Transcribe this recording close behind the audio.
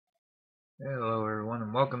Hello everyone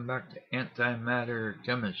and welcome back to Antimatter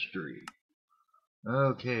Chemistry.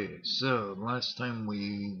 Okay, so last time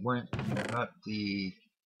we went and got the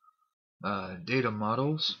data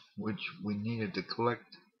models, which we needed to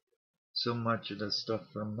collect so much of the stuff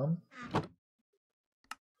from them. I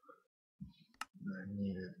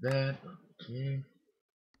needed that, okay.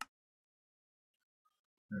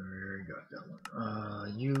 I already got that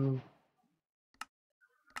one.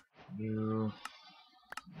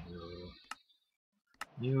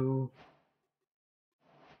 You,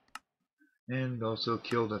 and also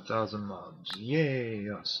killed 1,000 mobs. Yay,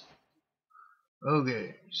 us.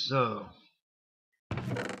 Okay, so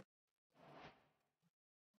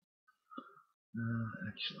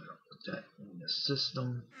actually, I'll put that in the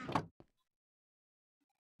system.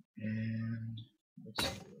 And let's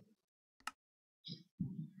see.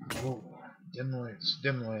 Oh, dim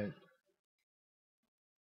light,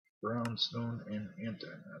 brownstone, and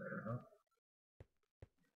antimatter, huh?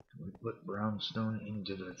 Can we put brownstone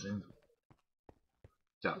into the thing?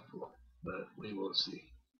 Doubtful, but we will see.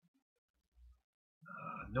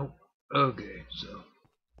 Nope. Okay, so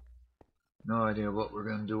no idea what we're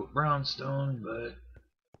gonna do with brownstone, but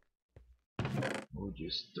we'll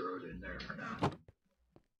just throw it in there for now.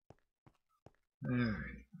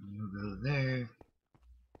 Alright, you go there.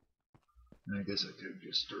 And I guess I could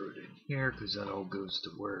just throw it in here because that all goes to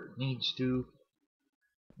where it needs to.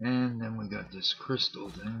 And then we got this crystal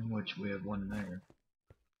thing, which we have one there.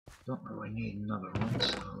 Don't really need another one,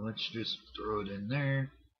 so let's just throw it in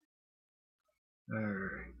there.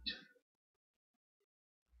 Alright.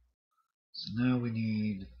 So now we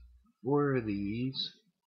need 4 of these,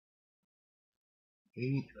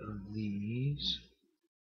 8 of these,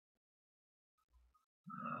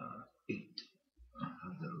 8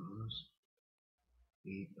 of those,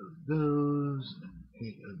 8 of those, and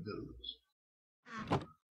 8 of those.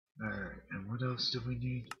 Alright, and what else do we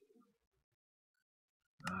need?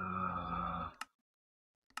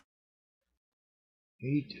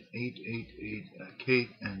 8, 8, 8, 8, a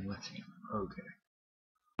cake and lithium. Okay.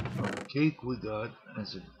 Well, the cake we got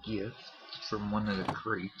as a gift from one of the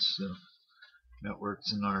crates, so that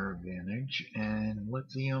works in our advantage. And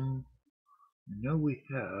lithium, I know we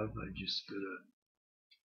have, I just gotta,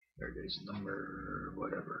 there it is, number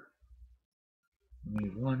whatever. We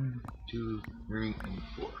need 1, 2, 3, and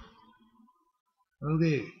 4.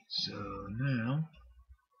 Okay, so now,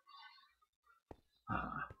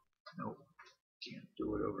 nope, can't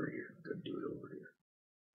do it over here, gotta do it over here.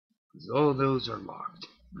 Because all those are locked.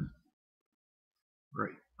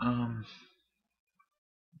 Right,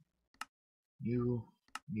 you,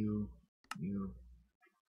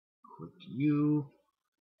 click you,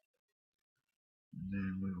 and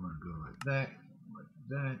then we want to go like that, like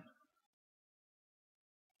that.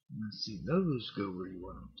 Let's see, those go where you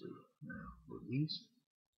want them to. Now, for these.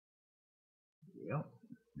 Yep.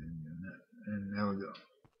 And there we go.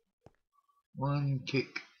 One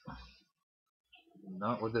cake.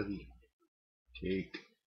 Not with a V. Cake.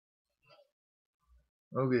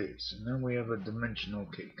 Okay, so now we have a dimensional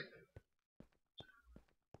cake.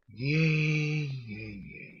 Yay, yay, yay,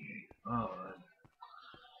 yay. Oh,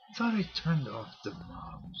 I thought I turned off the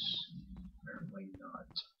mobs. Apparently not.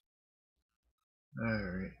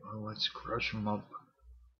 Alright, well, let's crush them up.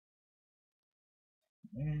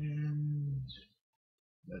 And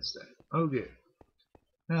that's that. Okay.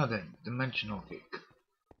 Now then, dimensional cake.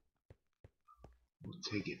 We'll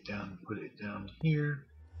take it down, put it down here.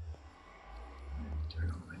 And turn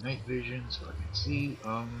on my night vision so I can see.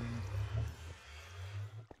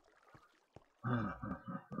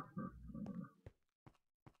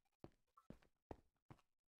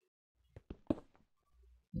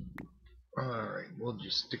 Alright, we'll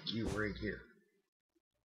just stick you right here.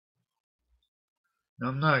 Now,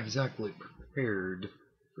 I'm not exactly prepared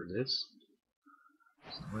for this.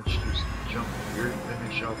 So let's just jump here and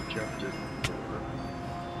finish off chapter 4.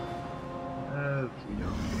 Okay,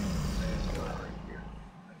 that's right here.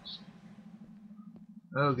 Nice.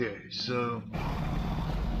 Okay, so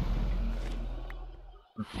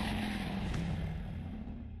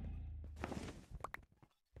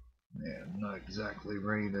yeah, I'm not exactly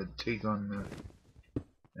ready to take on the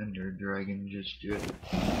Ender Dragon just yet.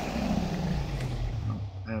 I don't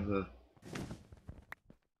have a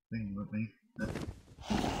thing with me. But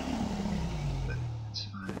it's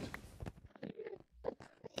fine.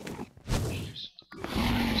 Let's just go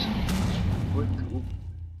quick. Ooh.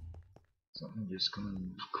 Something just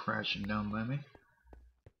coming crashing down by me.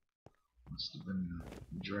 Must have been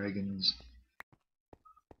the dragon's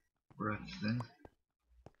breath thing.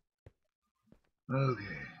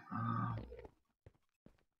 Okay.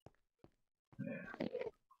 Yeah.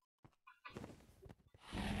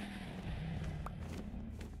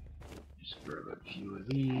 grab a few of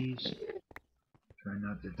these. Try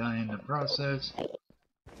not to die in the process.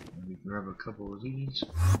 Maybe grab a couple of these.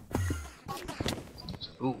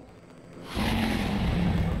 Oh.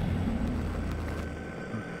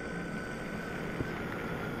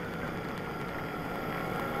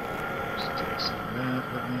 Just take some of that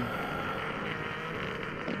with me.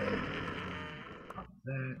 And pop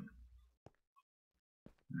that.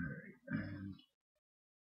 Alright, and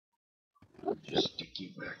just stick you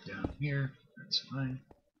back down here. That's fine.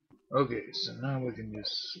 Okay, so now we can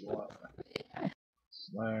just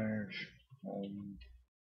slash home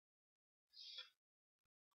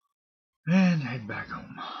and head back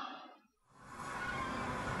home.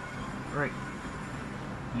 Right.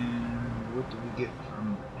 And what do we get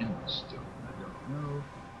from Endstone? I don't know.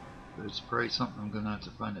 But it's probably something I'm gonna have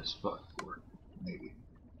to find a spot for. Maybe.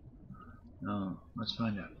 No, let's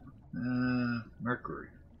find out. Mercury.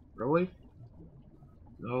 Really? Is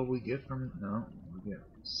that all we get from it? No, we get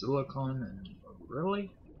silicon and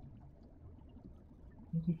really?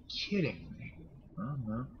 Are you kidding me? Oh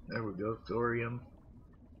no, there we go, thorium.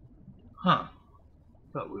 Huh.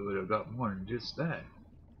 Thought we would have got more than just that.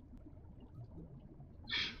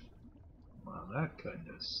 Wow, that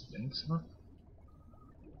kinda stinks, huh?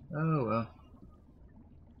 Oh well.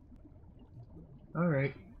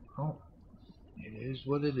 Alright. Oh, it is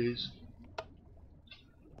what it is.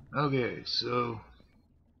 Okay, so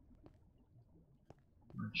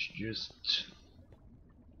let's just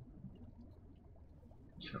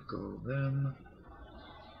chuckle them.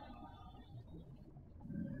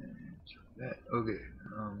 And chuck that. Okay,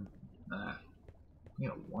 you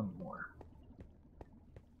know, one more.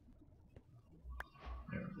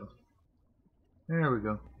 There we go. There we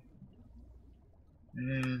go.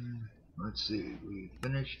 And let's see, we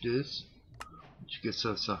finished this, which gets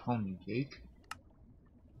us a home cake.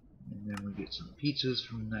 And then we get some pizzas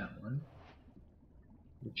from that one,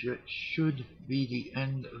 which should be the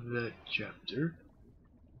end of that chapter.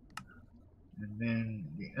 And then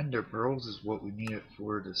the ender pearls is what we needed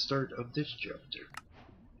for the start of this chapter.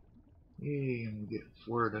 Yay, and we get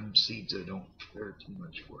 4 of them seeds I don't care too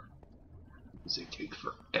much for, because they take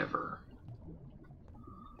forever.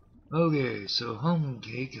 Okay, so home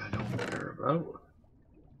cake I don't care about.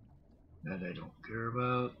 That I don't care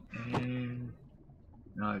about. And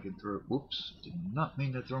now I can throw, whoops, did not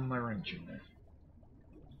mean to throw my wrench in there.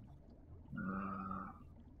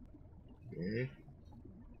 Okay.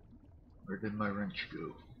 Where did my wrench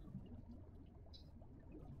go?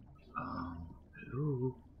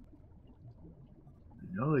 Hello? I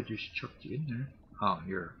know I just chucked you in there. Oh,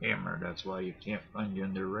 you're a hammer, that's why you can't find you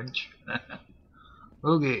under wrench.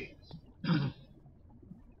 Okay.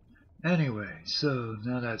 Anyway, so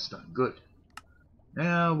now that's done. Good.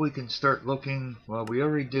 Now we can start looking. Well, we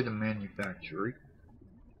already did a manufactory.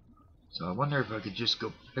 So I wonder if I could just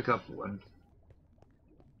go pick up one.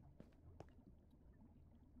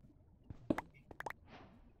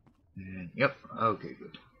 And yep, okay,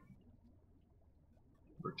 good.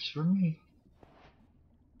 Works for me.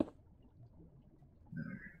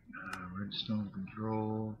 Alright, redstone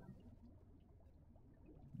control.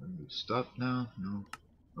 Are you stop now? No.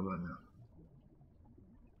 How about now?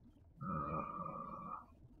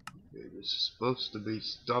 Okay, this is supposed to be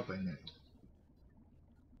stopping it.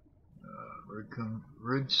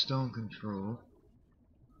 Redstone control.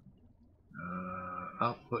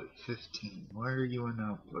 Output 15. Why are you in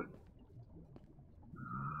output?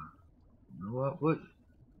 No output?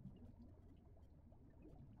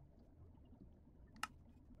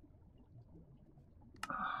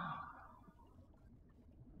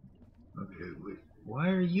 Okay, wait. Why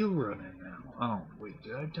are you running now? Oh, wait,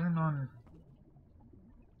 did I turn on?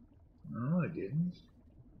 No, I didn't.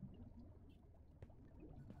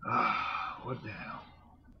 What the hell?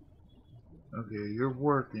 Okay, you're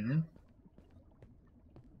working.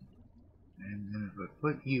 And then if I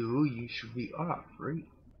put you, you should be off, right?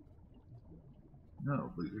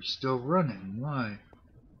 No, but you're still running. Why?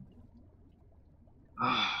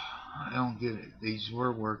 I don't get it. These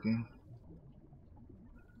were working.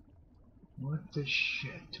 What the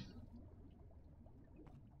shit?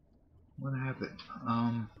 What happened?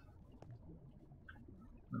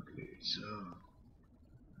 Okay, so...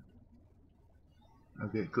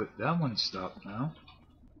 Okay, good. That one stopped now.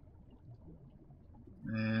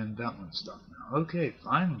 And that one stopped now. Okay,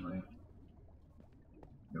 finally.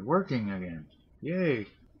 They're working again. Yay.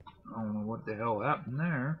 I don't know what the hell happened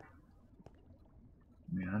there.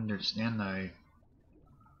 I mean, I understand I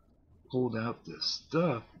pulled out the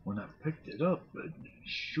stuff when I picked it up, but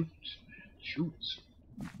shoots, man, shoots.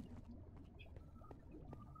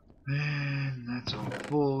 And that's all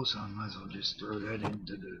full, so I might as well just throw that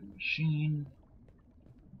into the machine.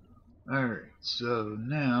 Alright, so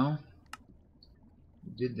now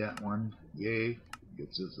we did that one. Yay.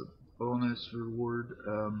 Gets us a bonus reward.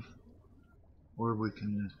 Or we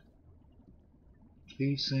can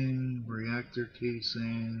casing, reactor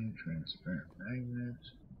casing, transparent magnet.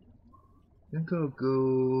 I think I'll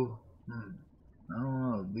go. I don't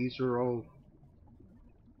know. These are all.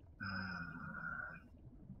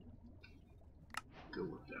 Go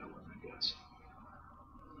with that one, I guess.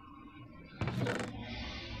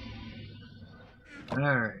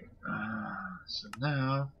 Alright, so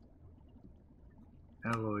now,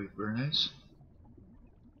 alloy furnace.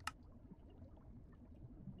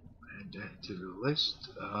 Add that to the list.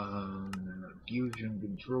 Fusion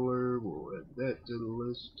controller, we'll add that to the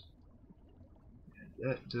list. Add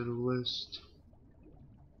that to the list.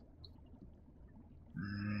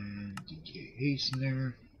 And decay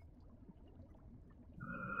hastener.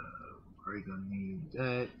 Probably gonna need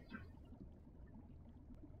that.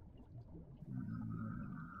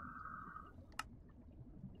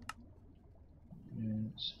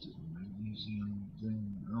 It's the magnesium thing.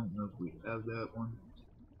 I don't know if we have that one,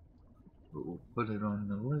 but we'll put it on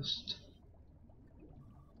the list.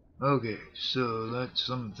 Okay, so that's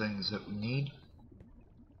some things that we need.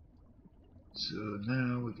 So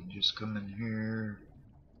now we can just come in here.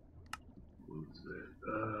 What was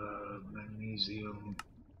that? Magnesium.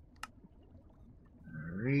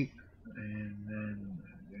 Alright, and then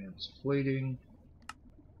advanced plating,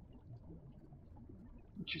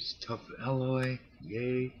 which is tough alloy.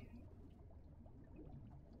 Yay.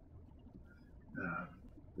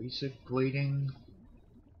 Basic plating,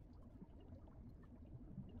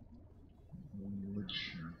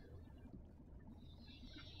 which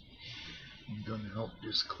I'm going to help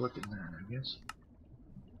just clicking there, I guess.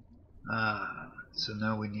 So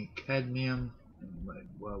now we need cadmium and lead.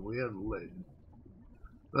 Well, we have lead,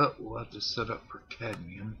 but we'll have to set up for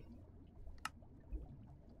cadmium.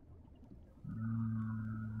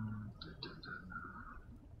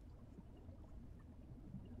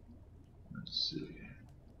 Let's see.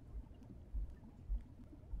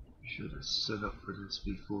 Should have set up for this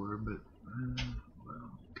before, but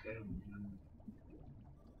well, cadmium.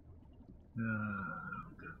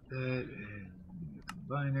 Got that and the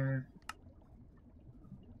combiner.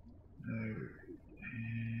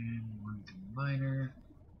 And one combiner.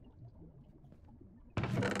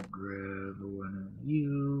 I'll grab one of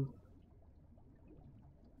you.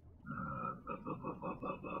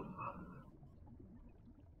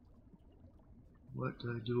 What do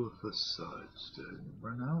I do with facades? Did I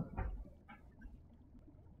run out?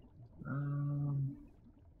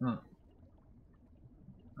 Huh.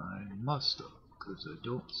 I must have, because I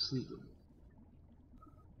don't see them.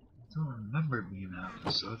 I don't remember being out of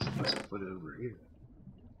facades. I must have put it over here.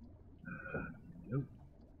 Nope.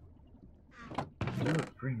 I do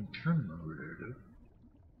have bring trim over there, though.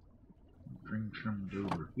 Bring trimmed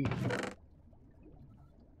over here.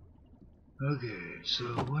 Okay, so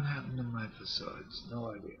what happened to my facades? No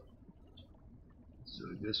idea. So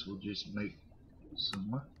I guess we'll just make some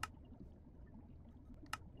more.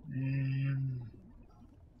 And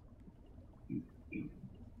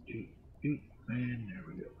and there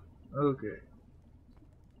we go. Okay.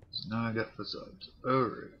 So now I got facades.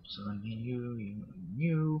 Alright, so I need you, and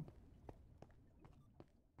you.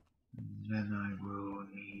 And then I will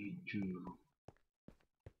need to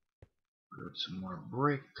grab some more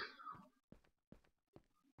brick.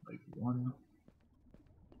 Like one.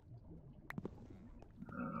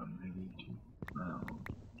 Maybe two.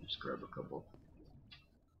 Just grab a couple.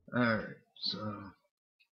 Alright, so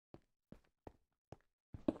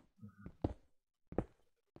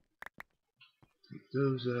take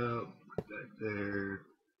those out, put that there,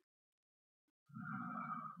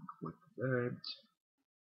 click that,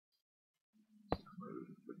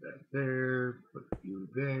 put that there, put you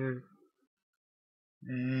there,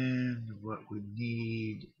 and what we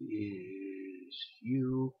need is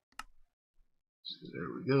you, so there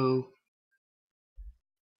we go,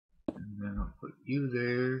 and then I'll put you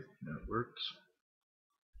there, that works,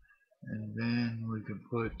 and then we can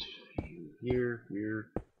put you here,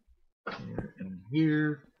 here, here, and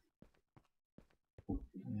here.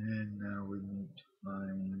 And now we need to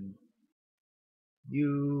find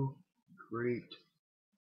you, create,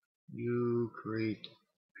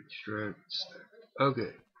 extract, stack.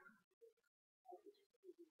 Okay.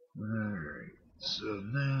 Alright, so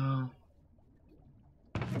now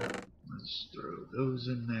let's throw those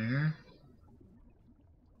in there.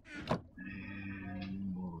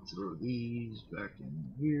 And we'll throw these back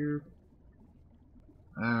in here.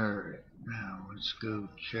 Alright, now let's go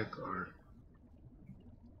check our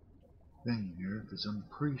thing here, because I'm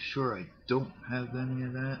pretty sure I don't have any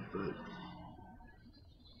of that, but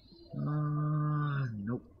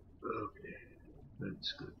nope. Okay,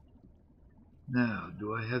 that's good. Now,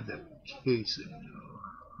 do I have that casing though?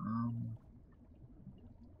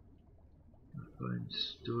 Find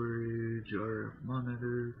storage, RF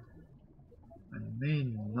monitor. I may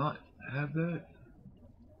not have that.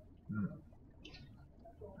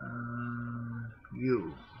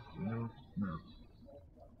 You. No, no.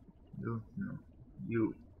 No, no.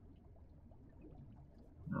 You.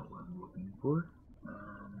 Not what I'm looking for.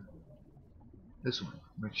 This one.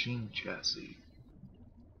 Machine chassis.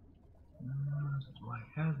 Do I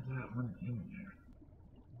have that one in there?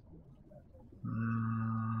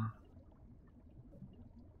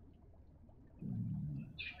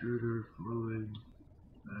 Extruder fluid.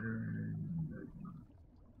 Battery.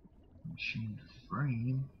 Machine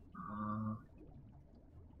frame.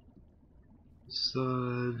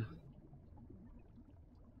 Stud.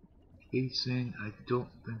 Casing. I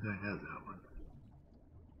don't think I have that one.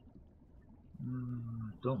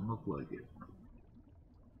 Don't look like it.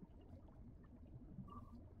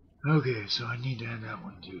 Okay, so I need to add that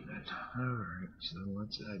one too then. Alright, so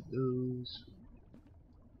let's add those.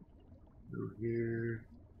 Go here,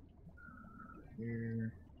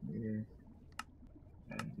 here, here.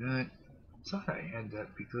 Add that. I thought I had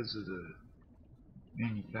that because of the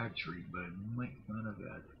manufacturing, but I might not have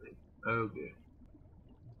added it. Okay.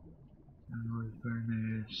 Alloy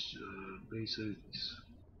furnace, basics.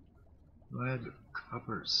 Do I have the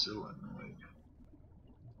copper solenoid?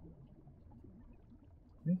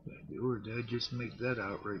 I think I do, or did I just make that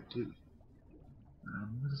outright too? I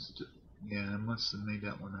must have made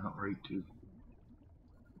that one outright too.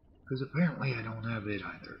 Because apparently I don't have it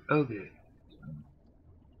either. Okay.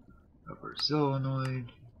 Copper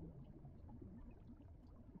solenoid.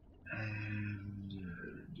 And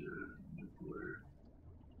nuclear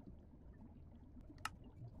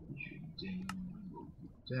fusion. We'll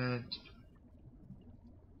get that.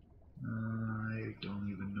 I don't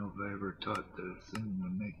even know if I ever taught the thing to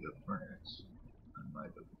make a furnace. I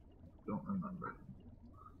might have. Don't remember.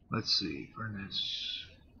 Let's see. Furnace.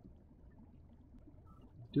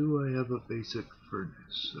 Do I have a basic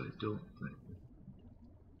furnace? I don't think.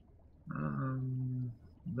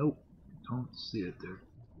 Nope. Don't see it there.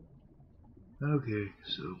 Okay,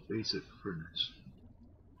 so basic furnace.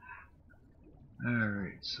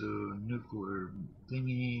 Alright, so nuclear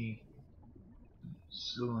thingy,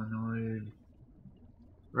 solenoid.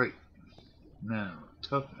 Right, now,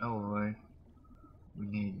 tough alloy. We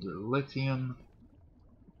need the lithium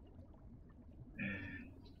and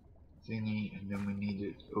thingy, and then we need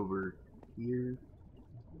it over here.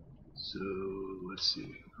 So, let's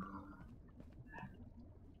see.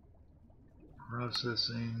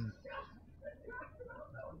 Processing.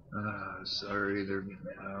 Sorry, they're getting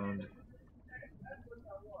loud.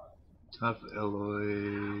 Tough alloy.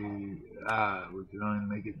 We can only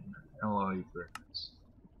make it an alloy furnace.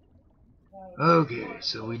 Okay,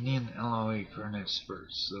 so we need an alloy furnace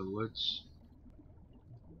first. So let's.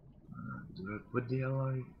 Did I put the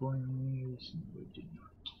alloy point in these?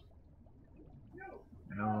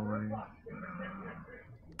 No, I did not.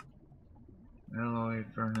 Alloy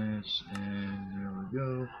furnace, and there we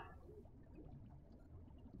go.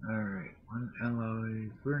 Alright, one alloy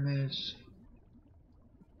furnace.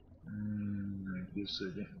 And I guess I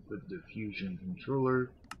didn't put the fusion controller.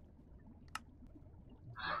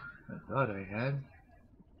 I thought I had.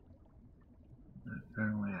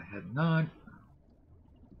 Apparently I had not.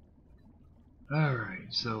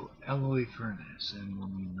 Alright, so alloy furnace, and we'll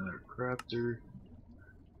need another crafter.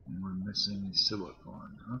 And we're missing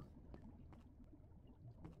silicon, huh?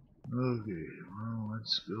 Okay, well,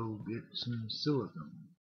 let's go get some silicon.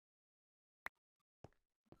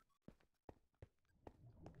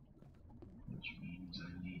 Which means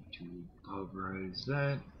I need to pulverize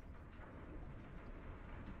that.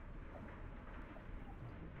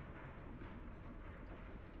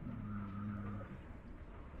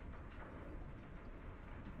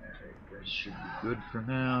 That should be good for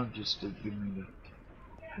now, just to give me the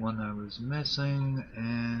one I was missing,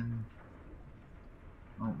 and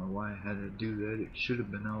I don't know why I had to do that. It should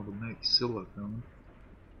have been able to make silicone.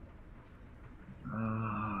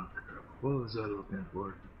 Crap. What was I looking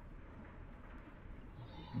for?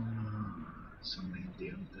 So many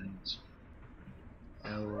damn things.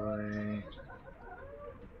 Alloy.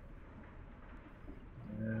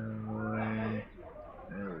 Alloy.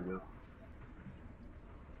 There we go.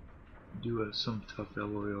 Do have some tough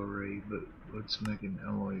alloy already, but let's make an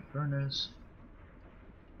alloy furnace.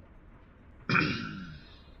 And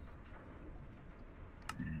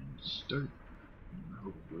start.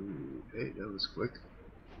 hopefully, hey, that was quick.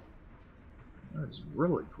 That was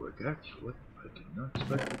really quick, actually. I did not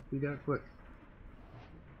expect it to be that quick.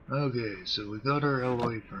 Okay, so we got our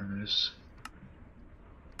alloy furnace,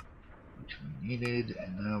 which we needed,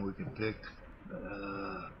 and now we can pick,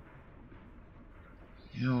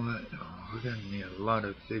 you know what, we're gonna need a lot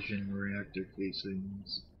of fission reactor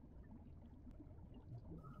casings.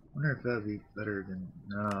 Wonder if that'd be better than,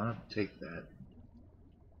 no, I'll take that.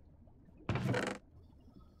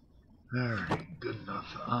 Alright, good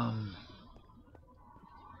enough.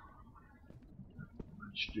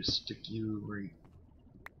 Let's just stick you right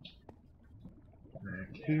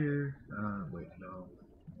back here. Wait, no,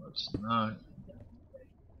 let's not.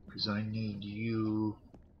 Because I need you.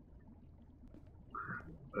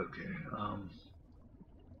 Okay,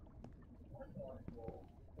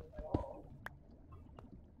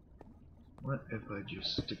 what if I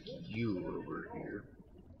just stick you over here?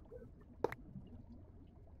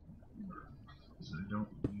 Because I don't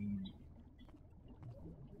need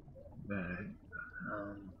that.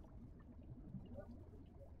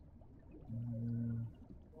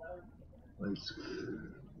 Let's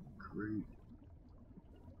create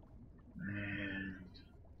and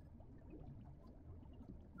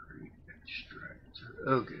create extractor.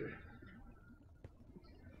 Okay.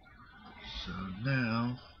 So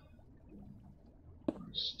now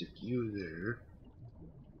I'll stick you there,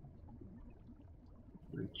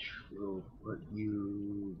 which will put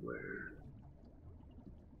you where?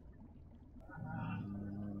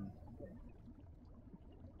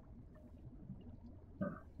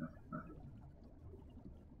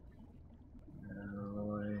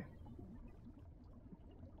 Alloy.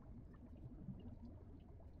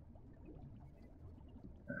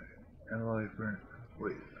 Alloy furnace.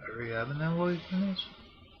 Wait, I already have an alloy furnace?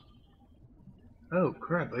 Oh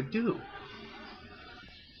crap, I do.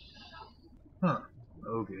 Huh.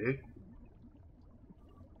 Okay.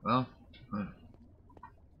 Well, I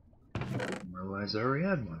didn't realize I already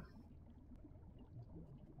had one.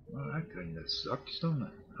 Well, that kinda sucks, don't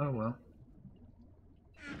it? Oh well.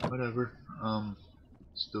 Whatever.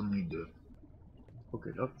 Still need to hook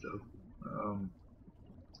it up though.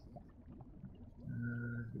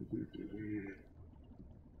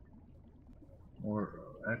 Or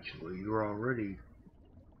actually, you're already.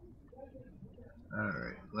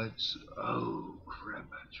 Alright, let's. Oh crap,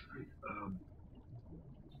 that's right.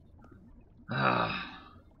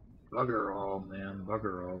 Bugger all, man,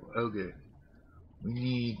 bugger all. Okay, we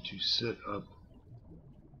need to set up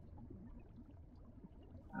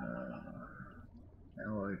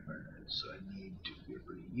alloy furnace. I need to get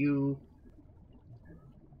rid of you.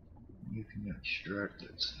 You can extract,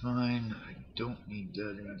 that's fine. I don't need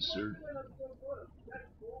that insert.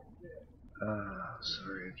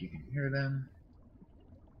 Sorry if you can hear them.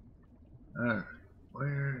 Alright,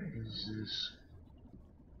 where is this?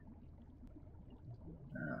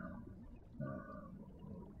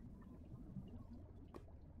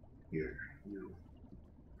 Here, you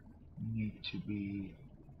need to be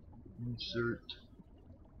insert,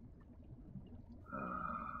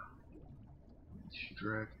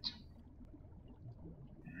 extract,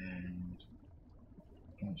 and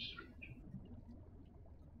insert.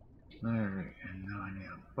 Alright, and now I need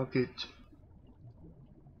a bucket.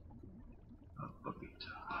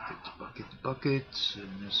 Buckets,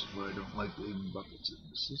 and this is why I don't like leaving buckets in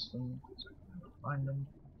the system, because I can never find them.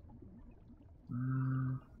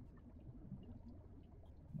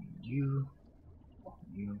 You.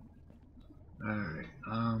 Alright,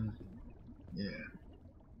 yeah.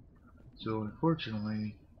 So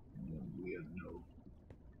unfortunately, we have no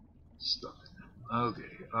stuff in them.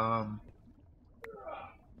 Okay,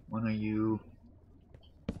 one of you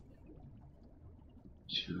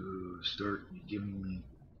to start giving me.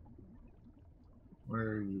 Where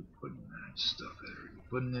are you putting that stuff at? Are you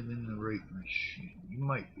putting it in the right machine? You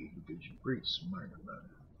might be, because you're pretty smart about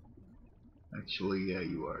it. Actually, yeah,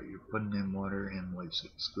 you are. You're putting in water and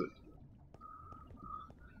license. Good.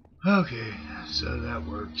 Okay, so that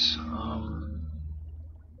works. I'll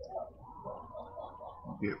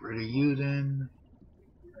get rid of you then.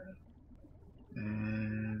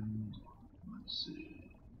 And let's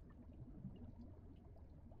see.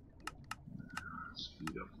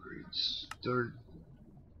 Speed upgrades start.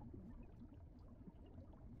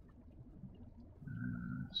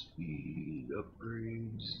 Speed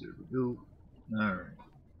upgrades. There we go. Alright.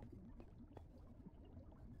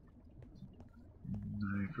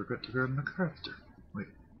 I forgot to grab my crafter. Wait.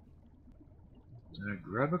 Did I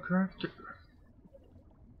grab a crafter?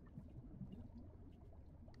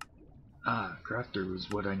 Ah, crafter was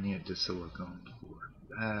what I needed the silicone for.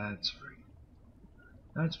 That's right.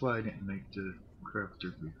 That's why I didn't make the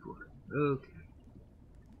crafter before. Okay.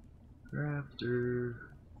 Crafter.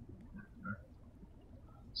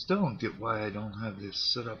 Still don't get why I don't have this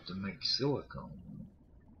set up to make silicone.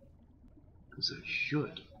 Because I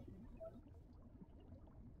should.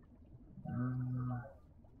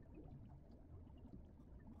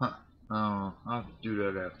 Huh. Oh, I'll have to do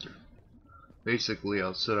that after. Basically,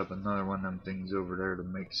 I'll set up another one of them things over there to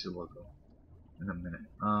make silicone in a minute.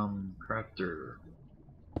 Crafter.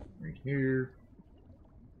 Right here.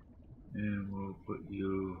 And we'll put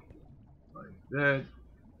you like that.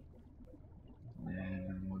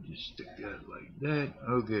 And we'll just stick that like that.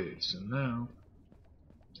 Okay, so now,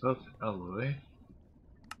 tough alloy.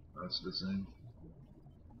 That's the same.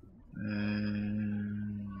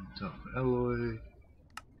 And tough alloy.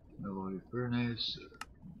 Alloy furnace.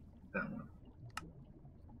 That one.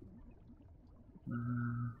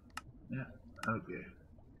 Yeah, okay.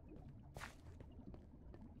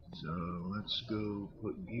 So let's go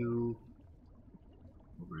put you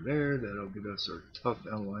over there. That'll get us our tough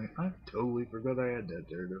alloy. I totally forgot I had that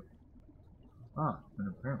there though. Ah, and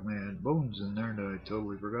apparently I had bones in there that I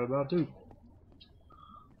totally forgot about too.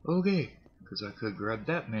 Okay, because I could grab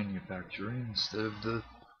that manufacturing instead of the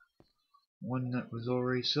one that was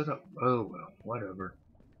already set up. Oh well, whatever.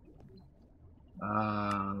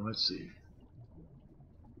 Let's see.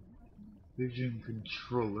 Vision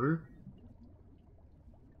controller.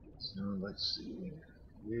 So let's see.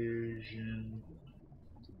 Vision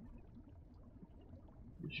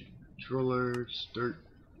controller. Start.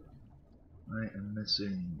 I am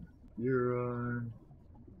missing Boron,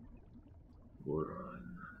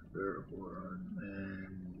 Ferroboron,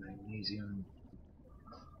 and Magnesium.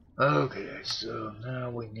 Okay, so now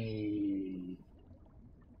we need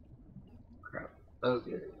crap.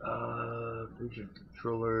 Okay, vision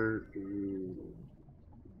controller is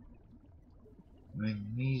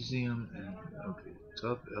Magnesium and okay,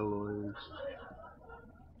 tough alloys.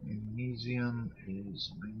 Magnesium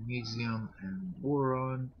is Magnesium and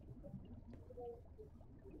Boron.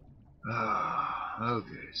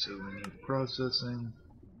 Okay, so we need processing.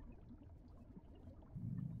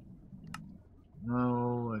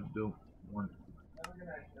 No, I don't want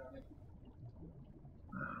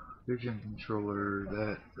vision controller.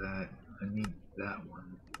 That I need that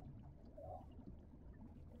one.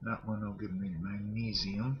 That one will give me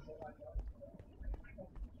magnesium.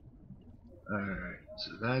 Alright,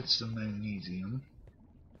 so that's the magnesium.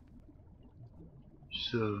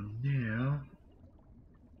 So now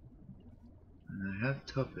I have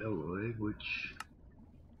tough alloy, which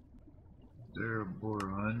their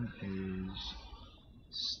boron is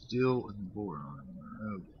still in boron.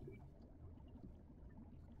 Okay.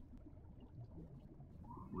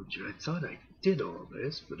 Which I thought I did all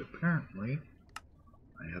this, but apparently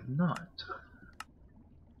I have not.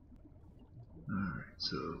 Alright,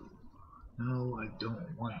 so no, I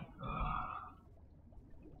don't want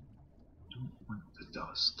the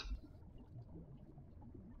dust.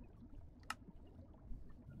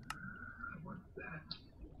 I want that.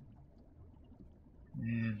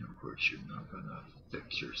 And of course you're not gonna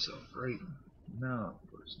fix yourself, right? No,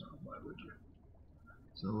 of course not. Why would you?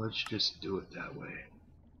 So let's just do it that way.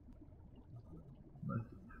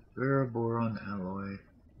 Ferroboron alloy,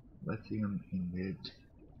 lithium ingot,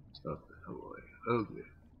 tough alloy. Okay,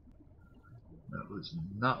 that was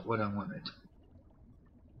not what I wanted.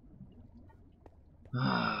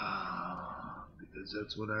 Because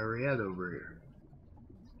that's what I already had over here.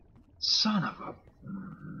 Son of a...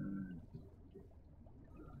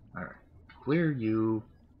 Alright, clear you.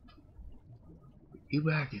 Put you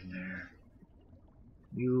back in there.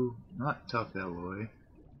 You, not tough alloy.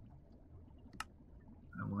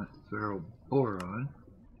 I want ferroboron,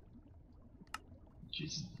 which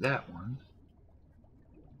is that one,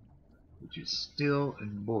 which is still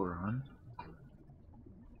in boron.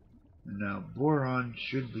 And now boron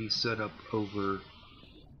should be set up over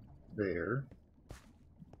there.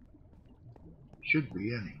 Should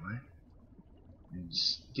be anyway. And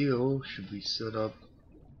steel should be set up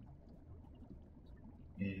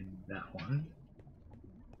in that one.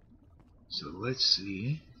 So let's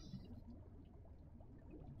see.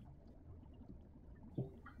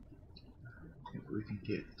 If we can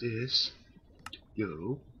get this to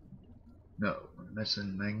go. No, we're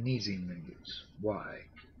missing magnesium ingots. Why?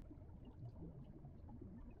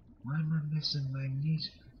 Why am I missing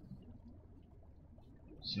magnesium?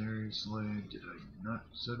 Seriously, did I not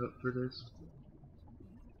set up for this?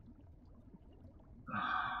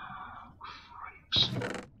 Ah, cripes.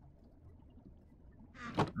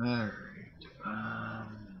 Alright,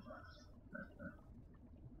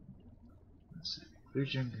 let's see.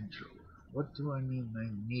 Vision controller. What do I need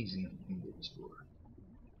magnesium ingots for?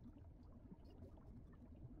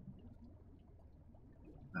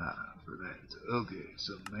 Ah, for that. Okay,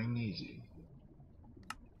 so magnesium.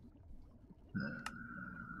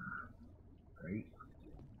 Right?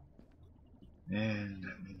 And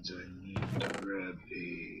that means I need to grab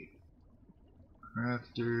a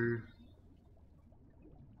crafter,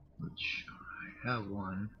 which I have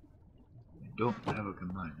one. I don't have a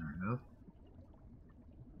combiner, no.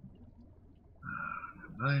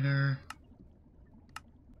 Combiner.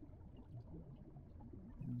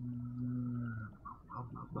 Blah,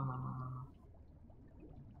 blah, blah.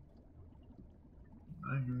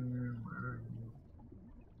 Combiner, where are you?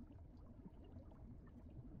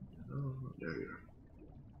 Oh, there you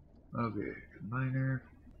are. Okay, combiner.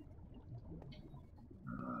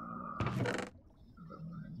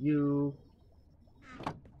 You.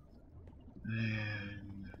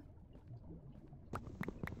 And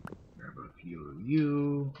grab a few of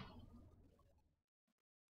you.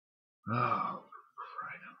 Oh,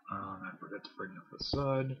 I forgot to bring the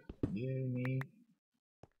facade. Yay me.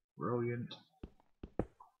 Brilliant.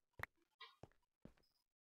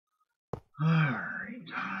 Alright,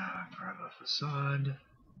 grab a facade.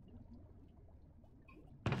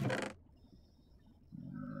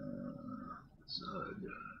 Facade.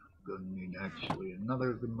 Gonna need actually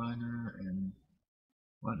another combiner and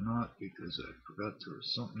whatnot because I forgot there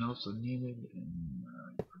was something else I needed and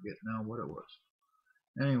I forget now what it was.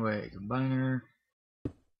 Anyway, combiner.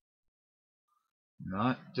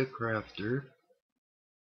 Not the crafter.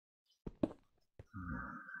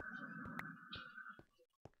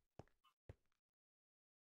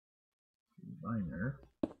 Combiner.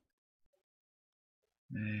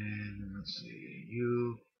 And let's see,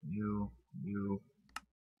 you,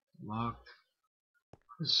 lock.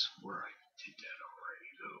 I swear I did that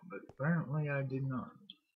already though, but apparently I did not.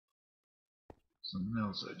 Something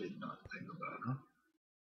else I did not think about, huh?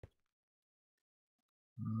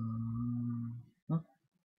 Huh?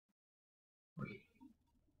 Wait.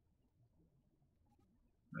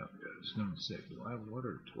 Oh, yeah, I was gonna say, do I have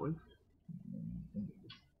water twice?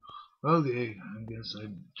 Okay, I guess I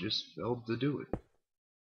just failed to do it.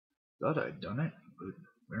 Thought I'd done it, but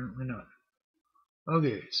apparently not.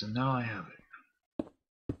 Okay, so now I have it.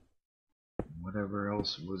 Whatever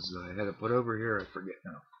else was I had to put over here, I forget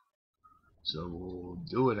now. So we'll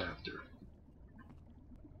do it after.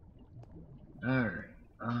 Alright,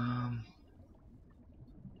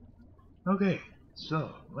 okay,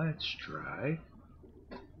 so let's try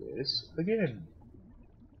this again.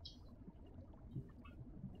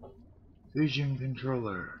 Vision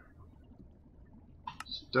controller.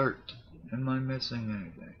 Start. Am I missing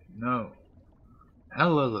anything? No.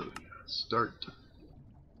 Hallelujah. Start.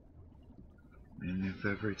 And if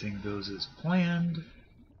everything goes as planned,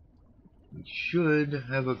 we should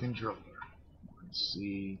have a controller. Let's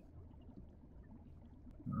see.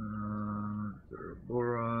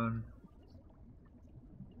 Boron.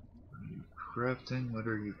 Are you crafting? What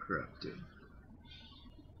are you crafting?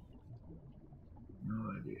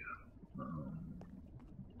 No idea.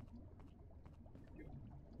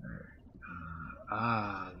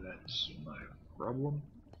 That's my problem.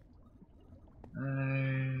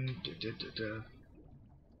 I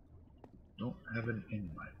don't have an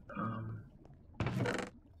invite.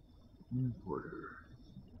 Importer.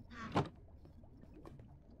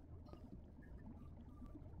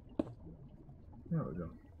 There we go.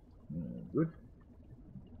 Good.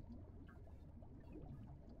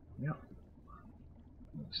 Yeah.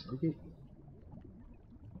 Looks like it.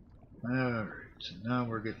 Alright, so now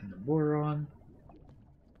we're getting the boron,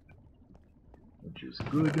 which is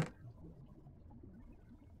good.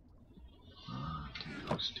 Take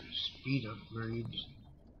those two speed upgrades.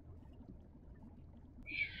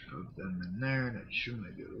 Shove them in there, that should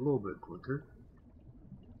make it a little bit quicker.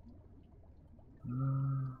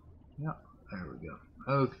 Yeah, there we go.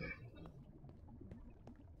 Okay.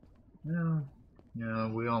 Yeah,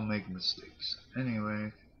 we all make mistakes.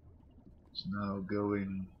 Anyway, it's now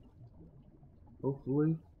going,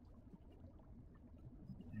 hopefully,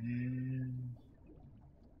 and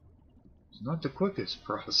it's not the quickest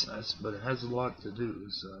process, but it has a lot to do,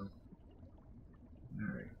 so.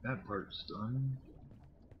 Alright, that part's done.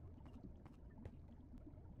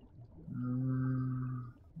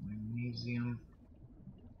 Magnesium.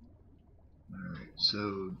 Alright,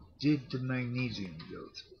 so did the magnesium go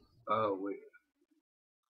through? Oh, wait.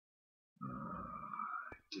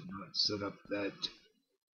 I did not set up that.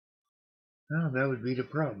 Oh, that would be the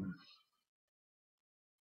problem.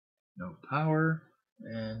 No power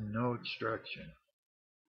and no extraction.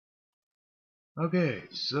 Okay,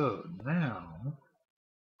 so now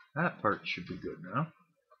That part should be good now.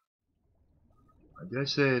 Like I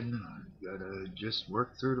said, gotta just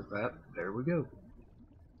work through the path. There we go.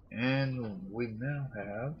 And we now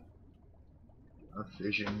have a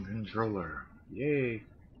fission controller. Yay!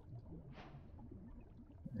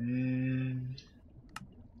 And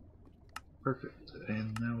perfect.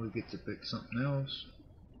 And now we get to pick something else.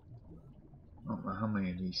 I don't know how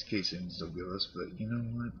many of these casings they'll give us, but you know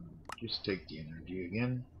what? Just take the energy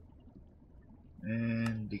again.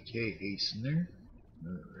 And decay hastener.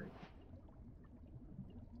 Alright.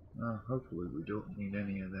 Hopefully we don't need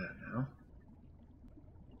any of that now.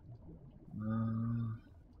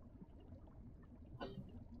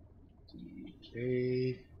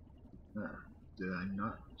 Decay. Did I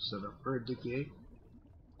not set up for a decay?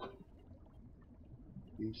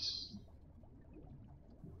 Peace.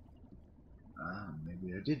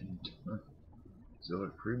 Maybe I didn't. So I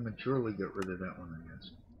prematurely got rid of that one, I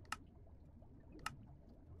guess.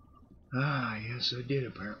 Yes I did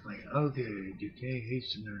apparently. Okay, decay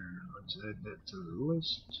hastener. Let's add that to the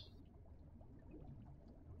list.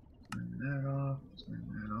 Turn that off, turn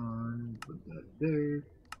that on, put that there.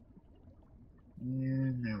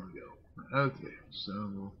 And there we go. Okay,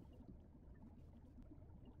 so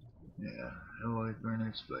yeah, alloy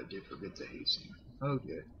furnace, but I did forget the hastener.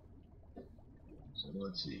 Okay. So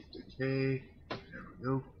let's see, decay. There we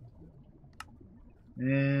go.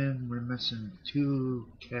 And we're missing 2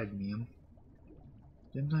 cadmium.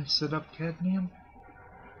 Didn't I set up cadmium?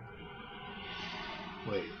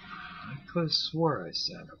 Wait, I could have swore I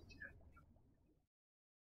set up cadmium.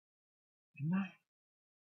 Didn't I?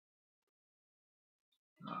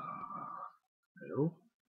 No.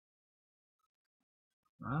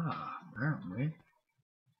 Apparently. I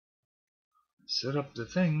set up the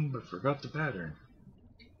thing, but forgot the pattern.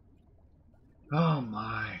 Oh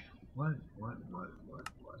my. What?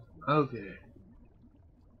 Okay.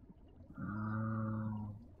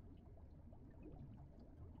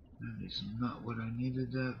 That is not what I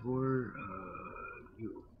needed that for.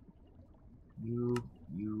 You.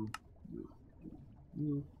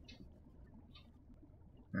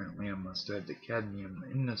 Apparently I must have had the cadmium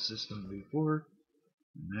in the system before,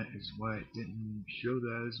 and that is why it didn't show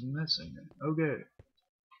that I was missing it. Okay.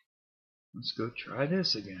 Let's go try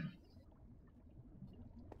this again.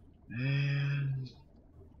 And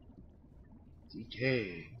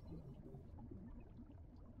decay.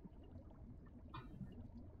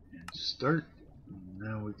 And start.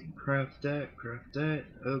 Now we can craft that.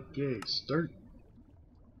 Okay, start.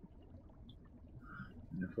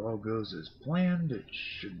 And if all goes as planned, it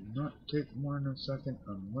should not take more than a second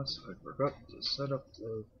unless I forgot to set up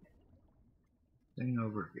the thing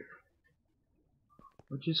over here.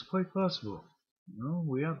 Which is quite possible. No,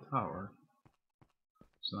 we have power.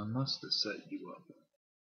 So I must have set you up.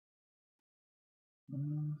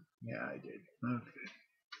 Yeah, I did. Okay.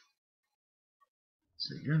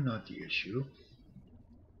 So you're not the issue.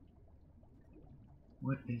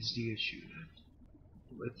 What is the issue then?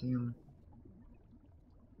 Lithium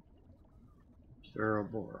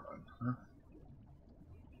ferroboron, huh?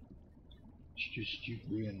 It's just you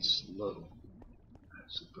being slow, I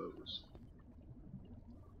suppose.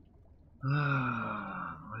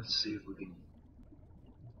 Let's see if we can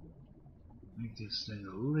make this thing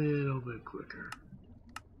a little bit quicker.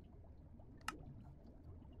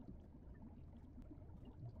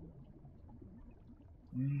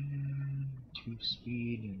 And 2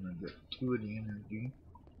 speed, and I got 2 of the energy.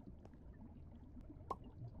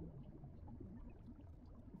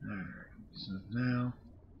 Alright, so now,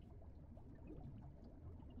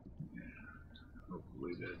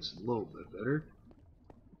 hopefully that's a little bit better.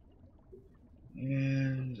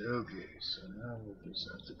 And okay, so now we'll just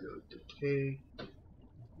have to go decay,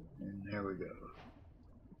 and there we go.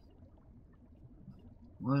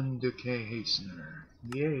 1 decay hastener,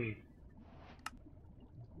 yay!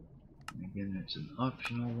 And again, it's an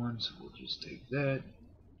optional one, so we'll just take that.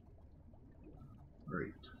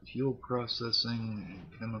 Right, fuel processing and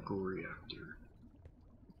chemical reactor.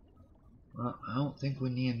 Well, I don't think we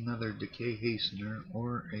need another decay hastener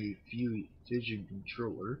or a fission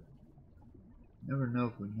controller. Never know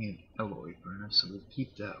if we need an alloy furnace, so we'll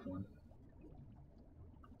keep that one.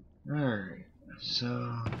 Alright,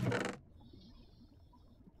 so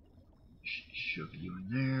shove you in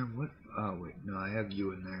there. What? Oh wait, no, I have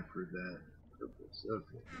you in there for that purpose.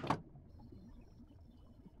 Okay.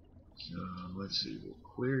 So let's see, we'll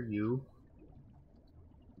clear you.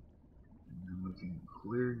 And then we can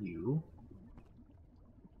clear you.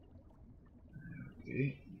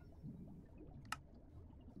 Okay.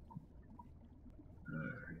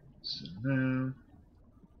 Alright, so now,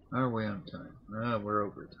 are we on time? We're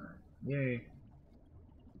over time. Yay.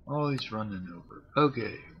 Always running over.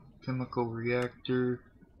 Okay, chemical reactor.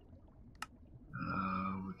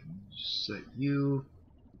 We can set you.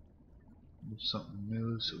 Here's something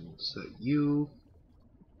new, so we'll set you.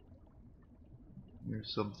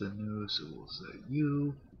 Here's something new, so we'll set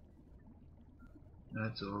you.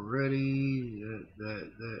 That's already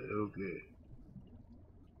that. Okay.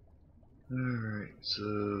 Alright,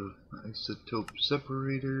 so isotope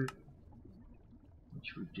separator,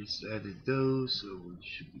 which we just added those, so we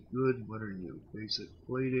should be good. What are you? Basic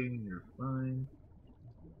plating, you're fine.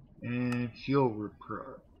 And fuel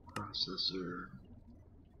processor.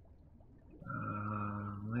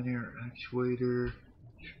 Linear actuator,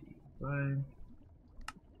 should be fine.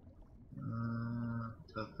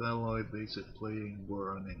 Tough alloy, basic plating,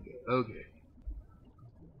 boron ingot. Okay.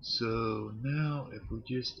 So now if we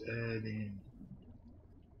just add in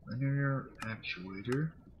linear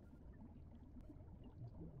actuator,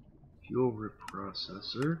 fuel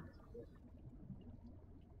reprocessor,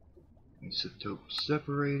 isotope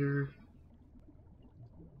separator,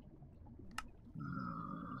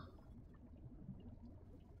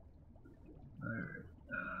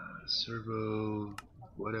 servo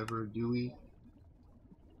whatever Dewey,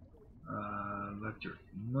 electric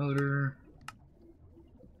motor,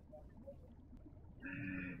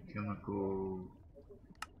 and chemical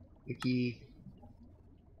icky.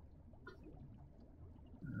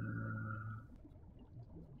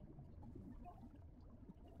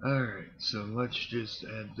 Alright, so let's just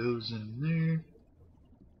add those in there.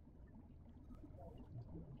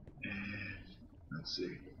 And let's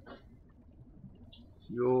see.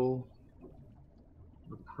 Fuel,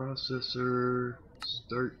 the processor,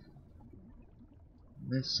 start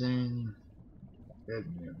missing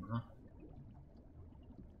cadmium, huh?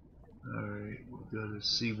 Alright, we gotta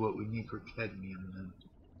see what we need for cadmium then.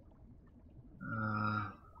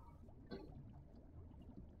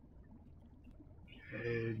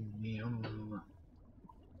 Cadmium.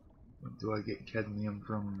 What do I get cadmium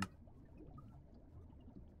from?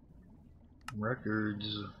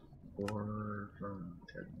 Records or from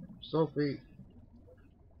cadmium sulfate,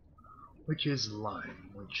 which is lime,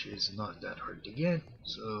 which is not that hard to get.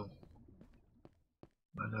 So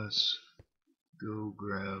let us go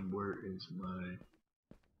grab, where is my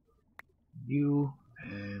U,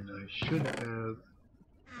 and I should have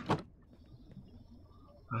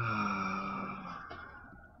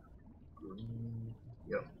green,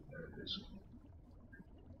 yep, there it is.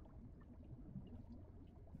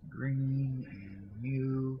 Green and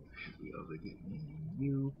U, should be able to get me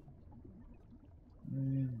U,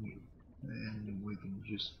 and U, and we can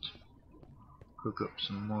just cook up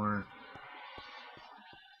some more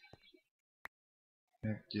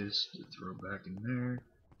cactus to throw back in there.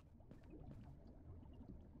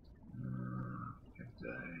 Cacti,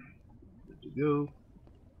 good to go.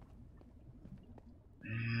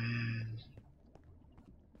 And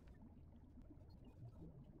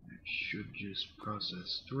it should just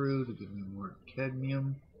process through to give me more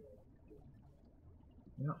cadmium.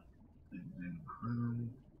 Yep. And then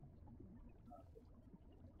chrome.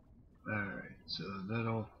 Alright, so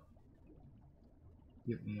that'll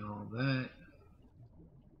get me all that.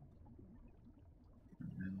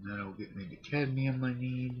 And then that'll get me the cadmium I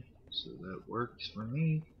need. So that works for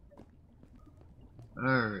me.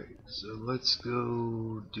 Alright, so let's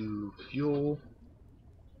go do fuel.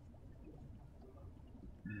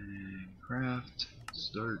 And craft.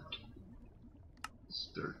 Start.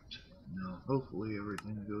 Now hopefully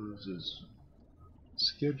everything goes as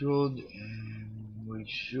scheduled and we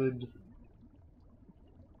should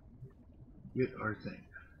get our thing.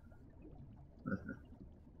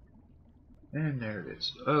 And there it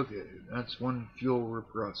is. Okay, that's one fuel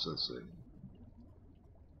reprocessing.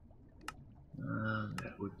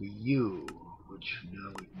 That would be U, which now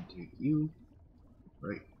we can take U.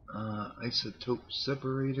 Right, isotope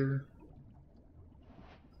separator.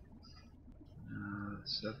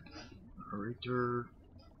 Separator.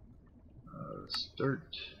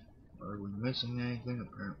 Start. Are we missing anything?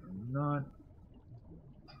 Apparently not.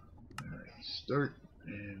 Alright, start.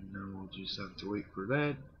 And then we'll just have to wait for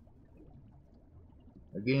that.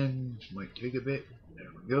 Again, might take a bit.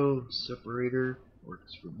 There we go. Separator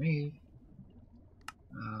works for me.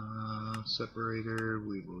 Separator,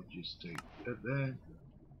 we will just take that.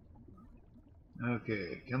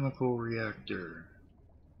 Okay, chemical reactor.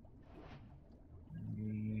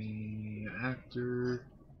 Reactor.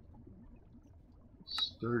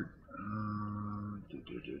 Start. A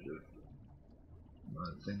lot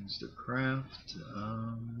of things to craft.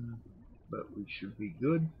 But we should be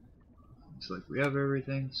good. Looks like we have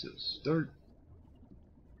everything, so start.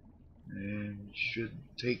 And should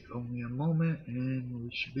take only a moment and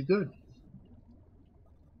we should be good.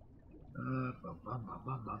 Bum, bum, bum,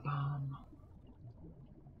 bum, bum, bum.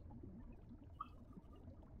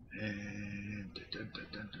 And dun, dun,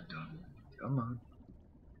 dun, dun, dun. Come on.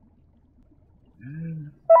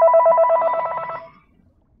 And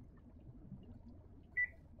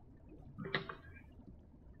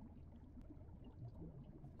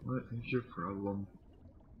what is your problem?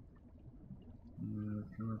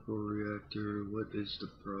 Chemical reactor, what is the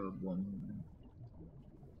problem?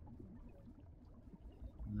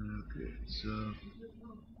 Okay,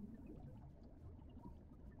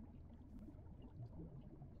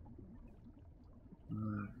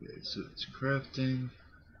 so it's crafting.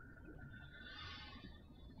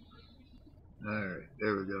 Alright,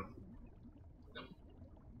 there we go.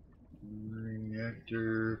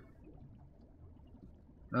 Reactor.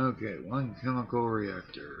 Okay, one chemical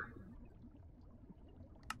reactor.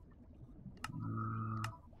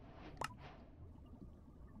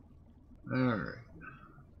 Alright,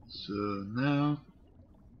 so now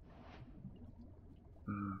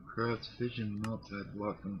craft fission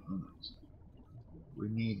multi-block components. We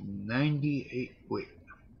need 98, wait,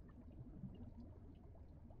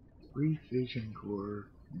 3 fission core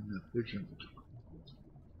and the fission.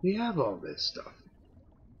 We have all this stuff.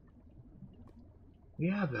 We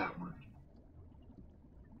have that one.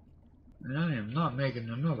 And I am not making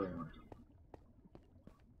another one.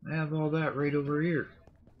 I have all that right over here.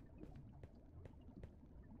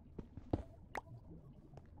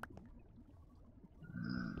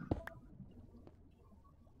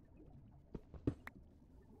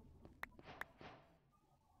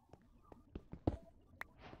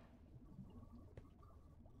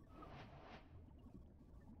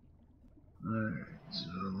 Alright, so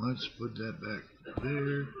let's put that back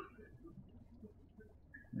there.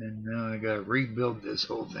 And now I gotta rebuild this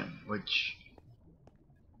whole thing, which,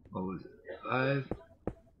 what was it, 5?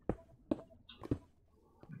 I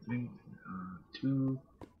think, 2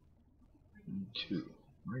 and 2,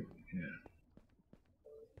 right? Yeah.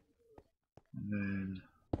 And then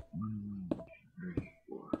 1, 3,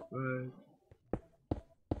 4, 5.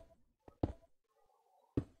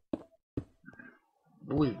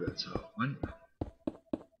 I believe that's how it went.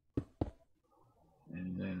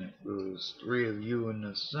 And then it goes 3 of you in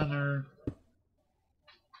the center.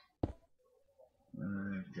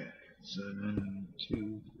 Okay, so then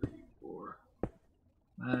 2, 3, 4,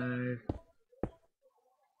 5.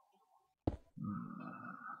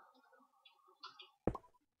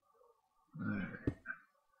 Alright.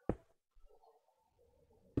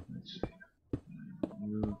 Let's see.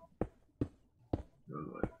 You go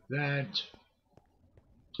like that.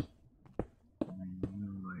 And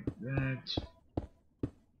you like that.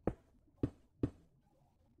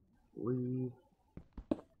 Leave.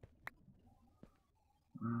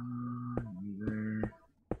 You there.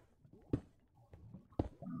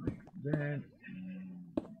 Like that. And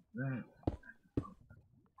that.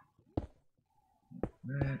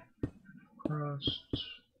 That. Crossed.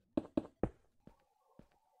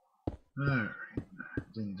 Alright.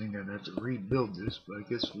 Didn't think I'd have to rebuild this, but I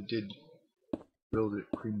guess we did build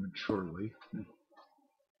it prematurely.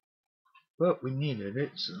 But we needed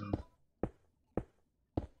it, so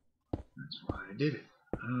that's why I did it.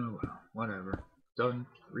 Oh well, whatever. Done.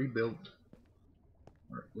 Rebuilt.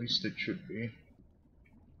 Or at least it should be.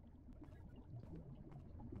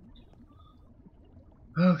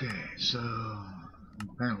 Okay, so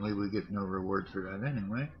apparently we get no reward for that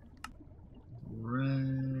anyway.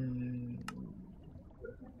 Right.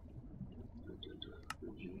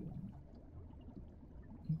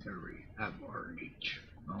 I think I already have RH.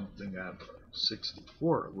 I don't think I have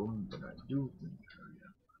 64 of them, but I do think I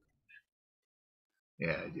have.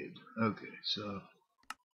 Yeah, I did. Okay, so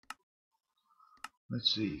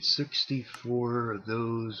let's see, 64 of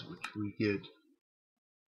those, which we get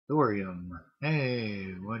thorium.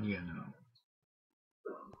 Hey, what do you know?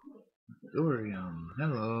 Thorium.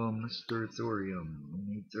 Hello, Mr. Thorium. We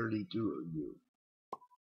need 32 of you.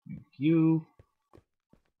 Thank you.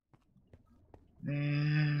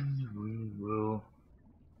 And we will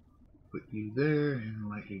put you there and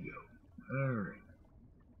let you go. Alright.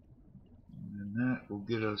 And that will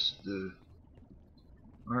get us the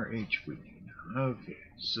RH we need. Okay,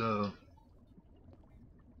 so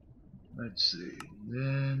let's see.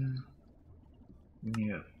 Then we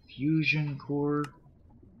need a fusion core.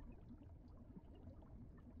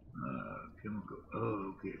 Chemical.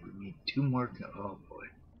 Oh, okay. We need 2 more. Oh boy.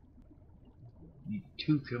 We need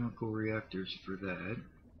 2 chemical reactors for that,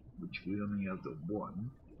 which we only have the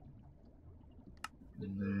 1.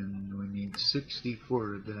 And then we need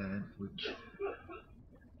 64 of that, which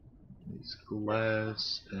It's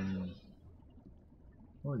glass and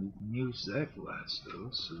well, you can use that glass though,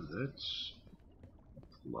 so that's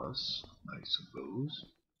a plus, I suppose.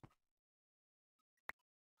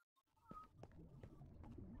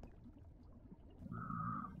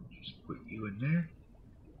 Just put you in there.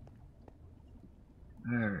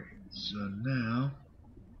 Alright, so now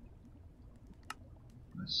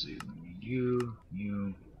let's see, we need you,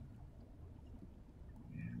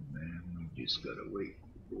 and then we just gotta wait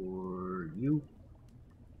for you.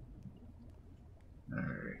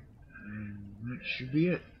 Alright, and that should be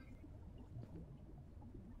it.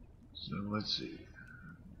 So let's see.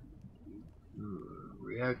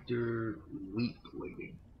 Reactor wheat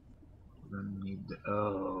plating. We're gonna need the,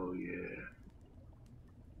 oh yeah.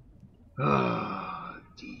 Ah,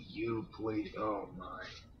 DU plate, oh my.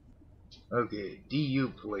 Okay, DU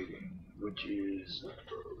plating, which is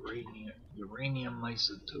uranium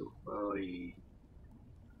isotope,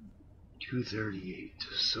 238,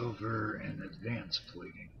 silver and advanced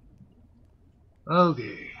plating.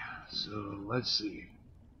 Okay, so let's see.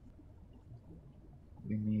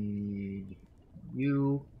 We need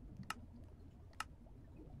you,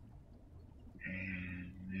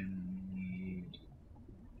 and then we need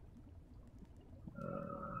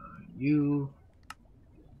you,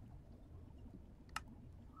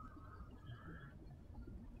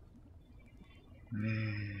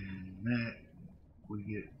 and that we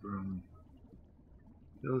get from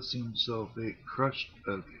calcium sulfate crushed.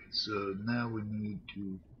 Okay, so now we need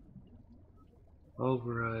to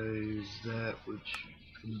pulverize that, which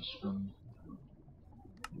comes from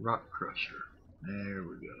rock crusher. There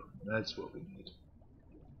we go. That's what we need.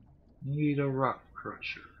 Need a rock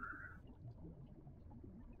crusher.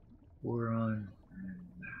 Boron and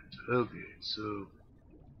that. Okay, so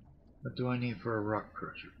what do I need for a rock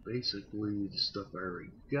crusher? Basically the stuff I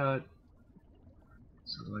already got.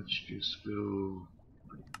 So let's just go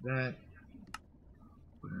like that.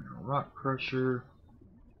 Put in a rock crusher.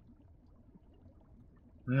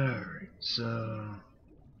 Alright, so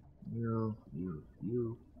you.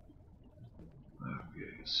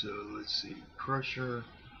 Okay, so let's see. Crusher.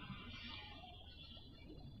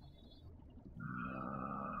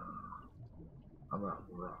 How about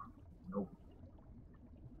rock? Nope.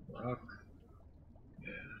 Rock.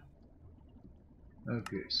 Yeah.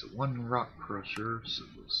 Okay, so one rock crusher, so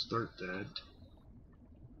we'll start that.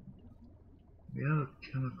 We have a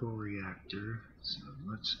chemical reactor, so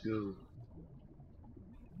let's go.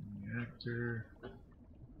 Reactor.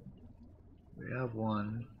 We have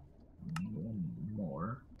one. We need one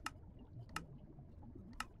more.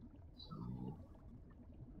 So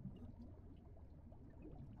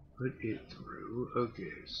put it through.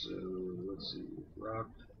 Okay, so let's see. Rock.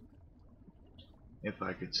 If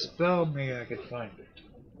I could spell, maybe I could find it.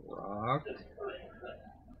 Rock.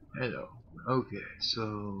 Hello. Okay,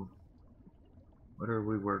 so what are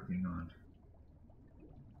we working on?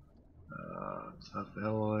 Tough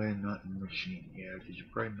alloy, not in machine. Yeah, because you're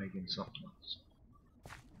probably making something else.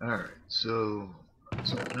 Alright, so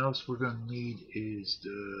something else we're gonna need is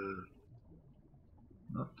the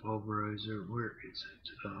not pulverizer. Where is it?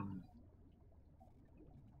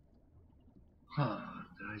 Did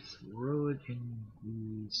I throw it in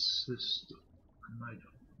the system? I might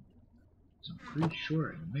have. So I'm pretty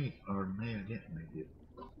sure I made, or maybe I didn't make it.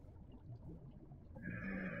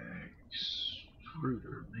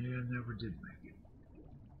 Extruder. Maybe I never did make it.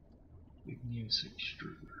 Igneous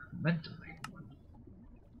extruder. I meant to make one.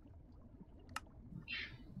 Which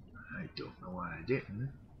I don't know why I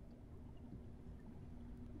didn't.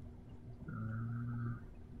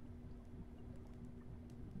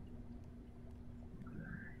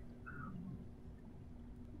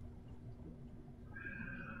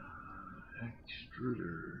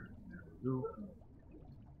 Extruder. There we go.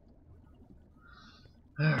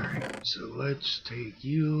 Alright, so let's take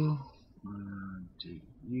you. Take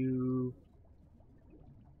you.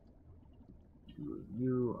 Two of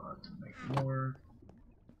you. I'll have to make more.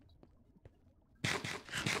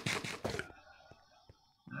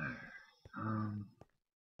 Alright.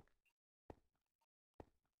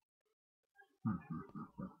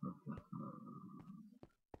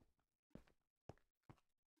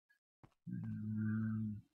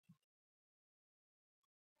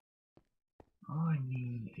 All I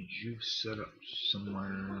need is you set up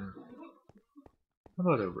somewhere. How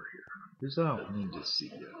about over here? Because I don't need to see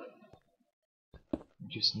you. I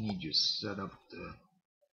just need you set up the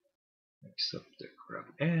accept the crap.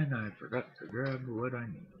 And I forgot to grab what I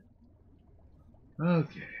need.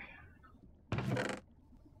 Okay.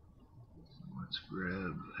 So let's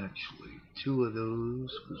grab actually two of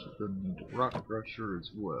those because we're going to need a rock crusher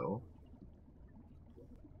as well.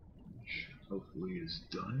 hopefully is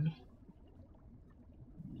done.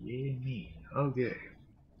 Yeah, me. Okay.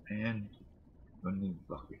 And I need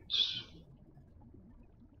buckets.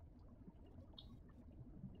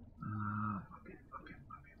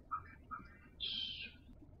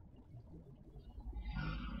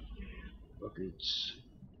 Buckets.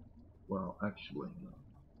 Well, actually, no.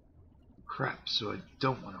 Crap, so I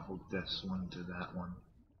don't want to hook this one to that one.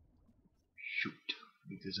 Shoot.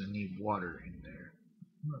 Because I need water in there.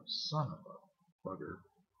 Oh, son of a bugger.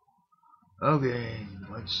 Okay,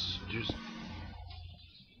 let's just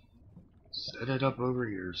set it up over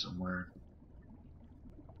here somewhere.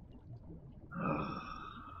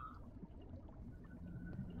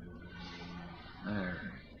 Alright,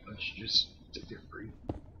 let's just stick it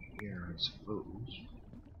right here, I suppose.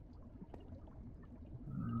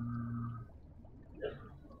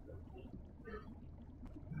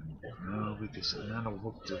 No, because that'll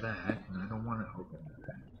hook to that, and I don't want it hooking to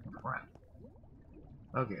that. Crap.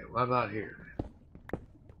 Okay, what about here?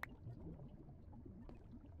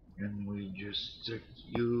 And we just stick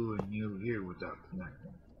you and you here without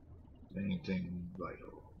connecting anything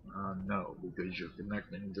vital. No, because you're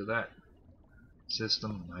connecting to that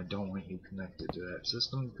system, and I don't want you connected to that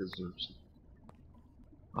system because there's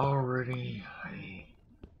already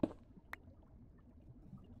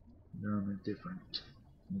they're on a different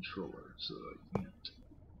controller, so I can't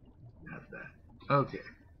have that. Okay,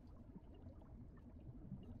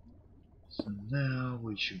 so now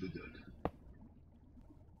we should be good.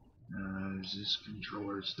 Is this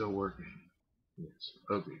controller still working? Yes.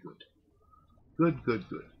 Okay, good. Good, good,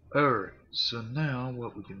 good. Alright, so now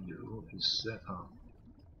what we can do is set up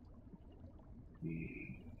the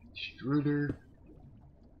extruder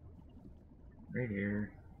right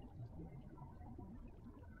here.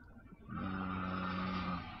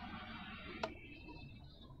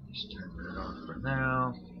 Just turn that off for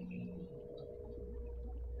now.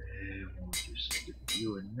 And we'll just stick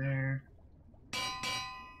you in there.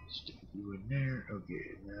 Stick you in there.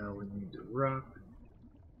 Okay, now we need the rock.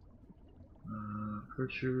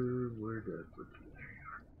 Crusher, where did I put it? There you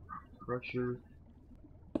are. Rock crusher.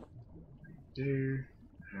 Right there.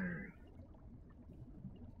 Alright.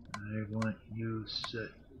 I want you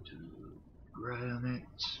set to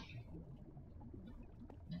granite.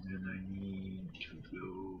 And then I need to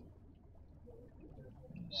go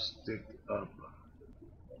and stick up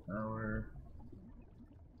our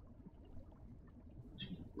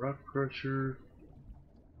rock crusher.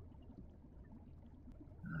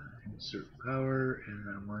 Insert power, and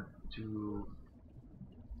I want to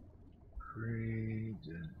create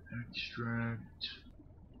an extract.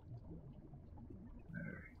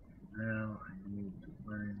 Alright, now I need to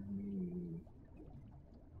find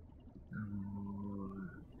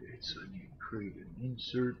okay, so I need to create an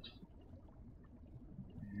insert,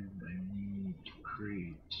 and I need to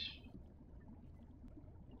create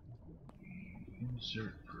an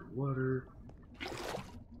insert for water.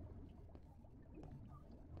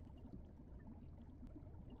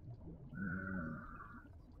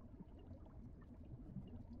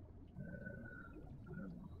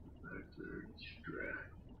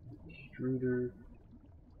 Extruder,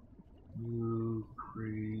 you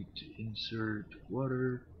create insert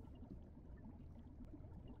water.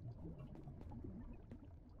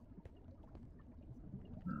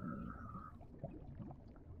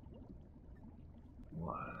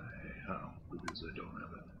 Why? How? Because I don't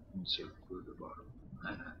have an insert for the bottom.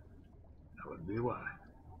 That would be why.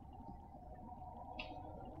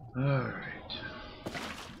 Alright.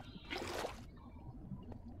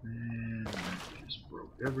 And I just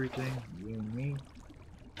broke everything, you and me.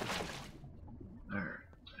 Alright.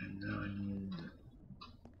 And now I need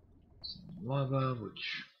some lava,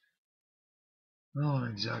 which I don't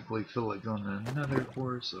exactly feel like going to another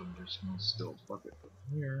for, so I'm just going to still bucket from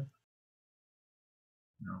here.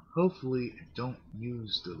 Now, hopefully, I don't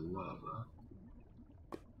use the lava.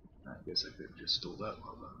 I guess I could have just stole that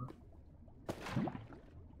lava.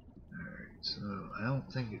 Alright, so I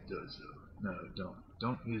don't think it does though. No, don't.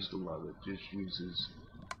 Don't use the lava, it just uses.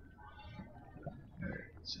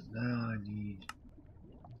 Alright, so now I need.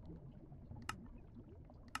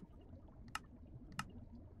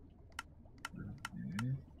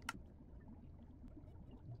 Okay.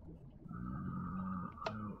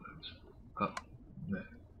 Oh, no.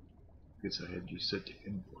 Guess I had you set to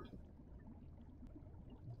import.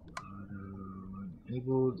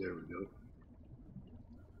 Enabled, there we go.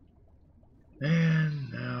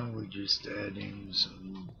 And now we're just adding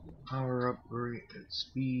some power upgrade at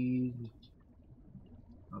speed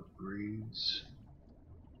upgrades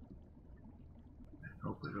and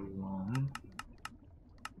help it along.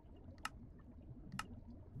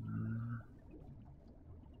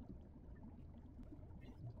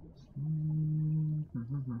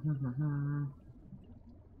 There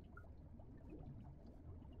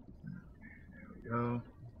we go.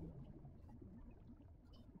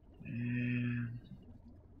 And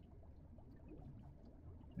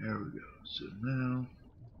there we go. So now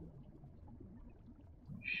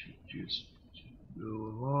you should just go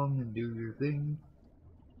along and do your thing.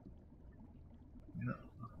 Yeah.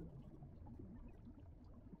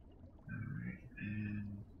 Alright, and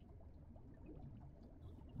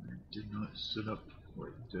I did not set up.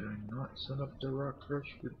 Wait, did I not set up the rock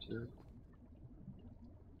crusher to?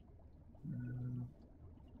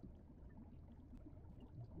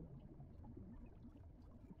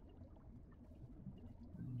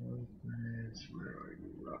 Where are you,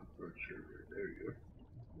 rock crusher? There you are.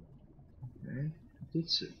 Okay, I did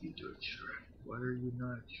set you to extract. Why are you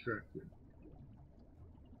not extracting?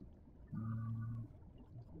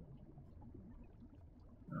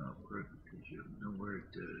 Oh, right, because you have nowhere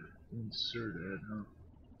to insert it, huh?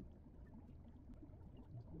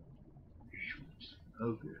 Shoot.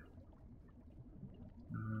 Okay.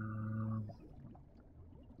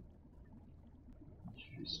 Let's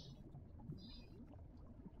just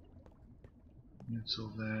cancel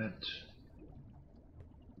that.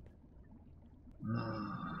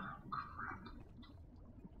 Crap.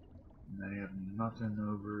 And I have nothing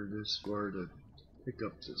over this far to pick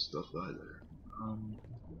up this stuff either.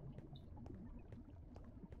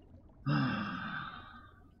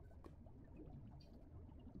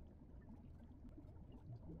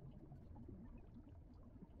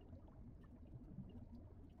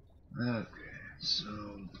 Okay, so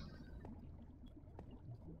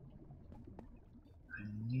I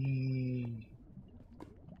need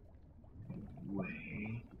a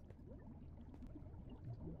way.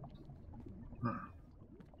 Huh.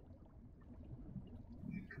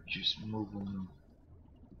 You could just move them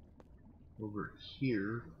over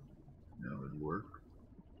here. That would work.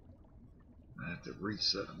 I have to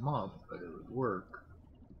reset them up, but it would work.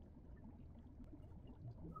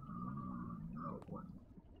 No one.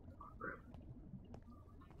 Crap.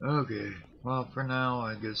 Okay, well for now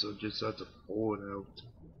I guess I'll just have to pull it out.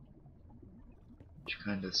 Which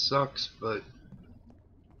kinda sucks, but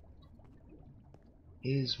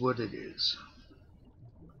is what it is.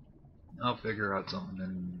 I'll figure out something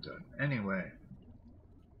in the meantime. Anyway,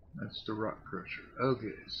 that's the rock crusher.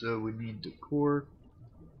 Okay, so we need the core,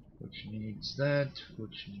 which needs that,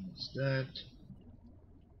 which needs that.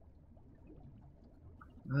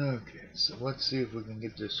 Okay, so let's see if we can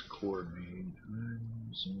get this core made. For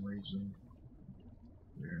some reason,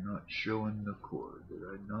 we're not showing the core. Did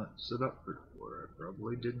I not set up for the core? I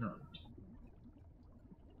probably did not.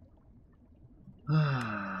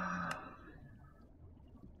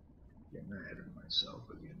 Getting ahead of myself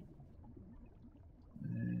again.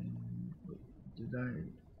 And wait, did I?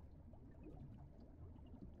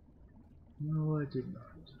 No, I did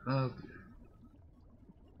not. Okay.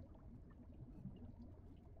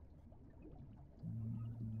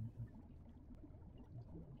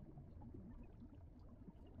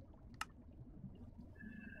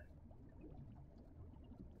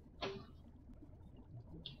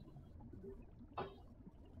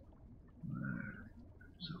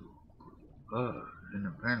 So, and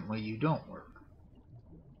apparently you don't work.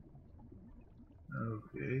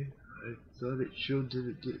 Okay, I thought it showed that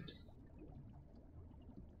it did.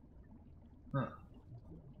 Huh.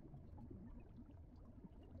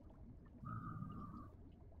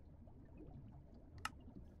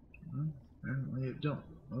 Well, apparently it don't.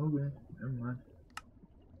 Okay, never mind.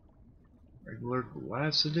 Regular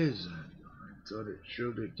glass it is then. I thought it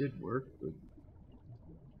showed it did work, but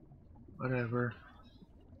whatever.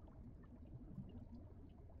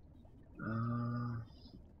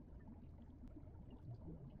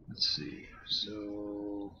 Let's see.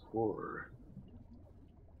 So, 4.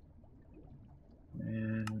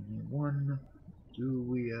 And we need 1. Do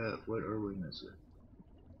we, what are we missing?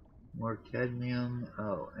 More cadmium,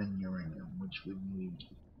 oh, and uranium, which we need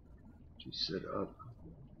to set up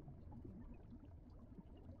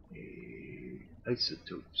a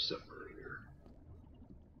isotope separator.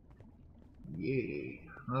 Yay.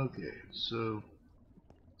 Okay, so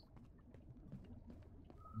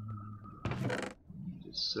we need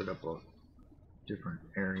to set up a different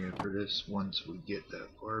area for this once we get that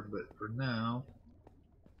far, but for now,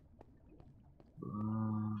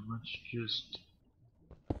 let's just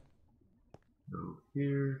go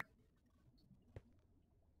here,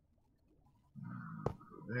 go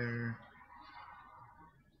there,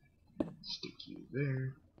 stick you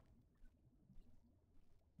there,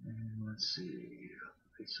 and let's see,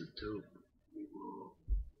 isotope, we will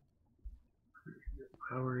create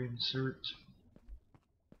a power insert,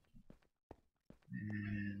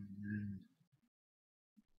 and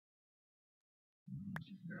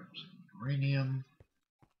uranium.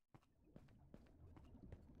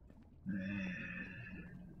 And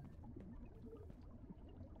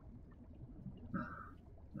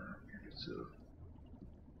okay, so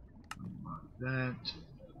unlock that.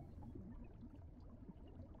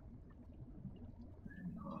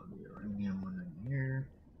 And all the uranium went in here.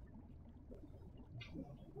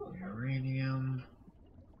 Uranium.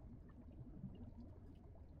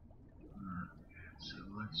 So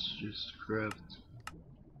let's just craft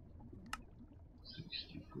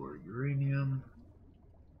 64 uranium.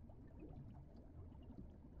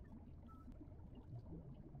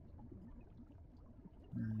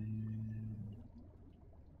 And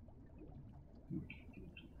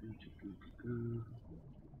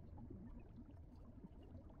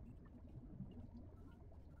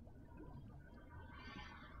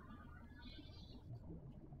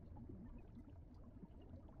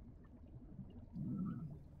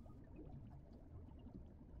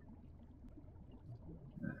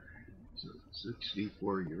so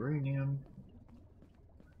 64 uranium.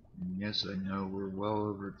 And yes, I know we're well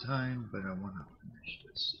over time, but I want to finish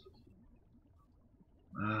this.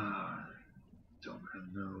 Don't have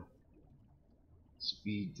no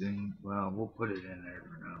speed thing. Well, we'll put it in there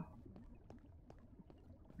for now.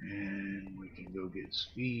 And we can go get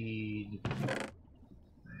speed. I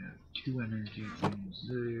have 2 energy things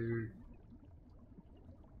there.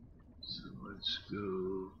 So let's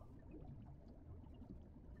go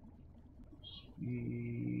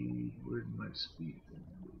speed. Where'd my speed thing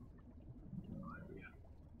go? No idea.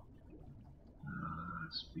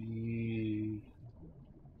 Speed.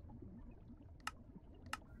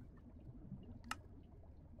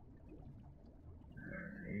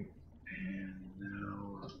 Alright. And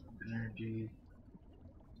now energy.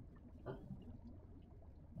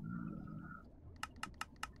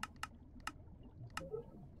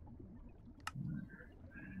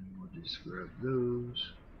 And we'll just grab those.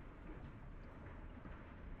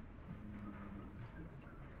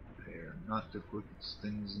 They are not the quickest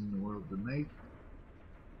things in the world to make.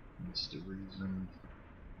 That's the reason.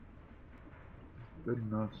 Good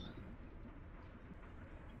enough.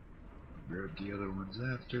 I'll grab the other ones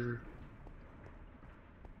after.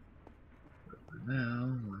 But for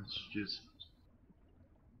now, let's just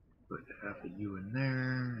put half of you in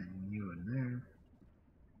there and you in there.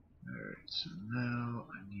 Alright, so now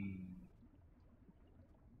I need.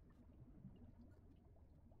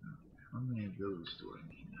 How many of those do I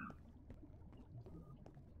need now?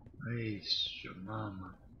 Hey,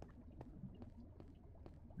 Shamama.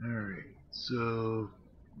 Alright, so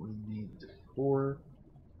we need the 4.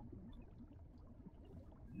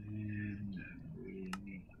 And we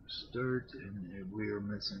need to start, and we are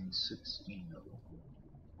missing 16 of them.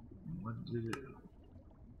 What did it?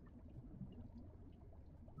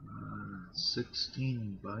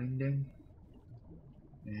 16 binding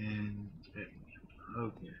and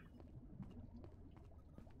okay.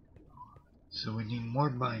 So we need more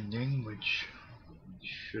binding, which we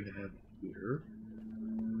should have here.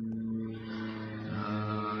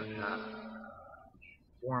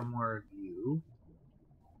 4 more of you.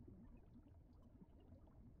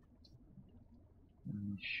 And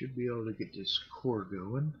we should be able to get this core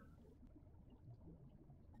going.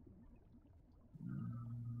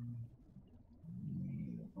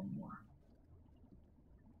 One more.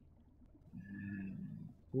 And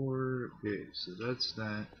 4. Okay, so that's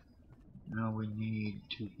that. Now we need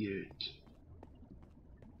to get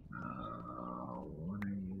one of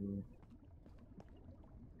you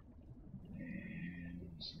and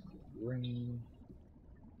some green.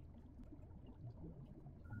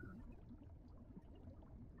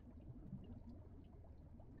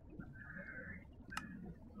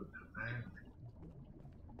 Put that back.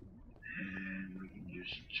 And we can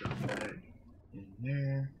just chuck that in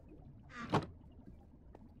there.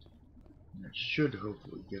 And that should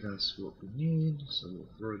hopefully get us what we need. So we'll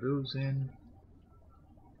throw those in.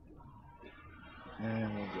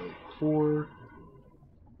 And we'll go core.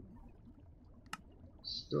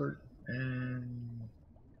 Start. And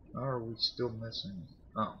are we still missing?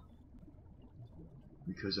 Oh.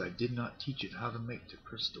 Because I did not teach it how to make the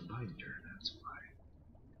crystal binder. That's why.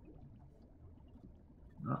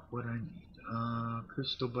 Not what I need.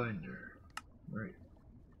 Crystal binder. Right.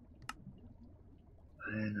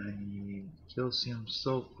 And I need calcium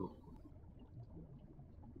sulfur.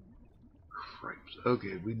 Cripes.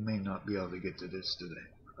 Okay, we may not be able to get to this today.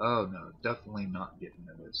 Oh no, definitely not getting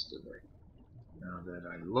to this today. Now that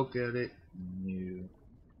I look at it, new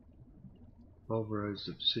pulverized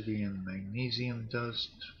obsidian magnesium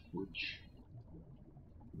dust, which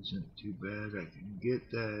isn't too bad. I can get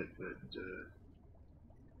that, but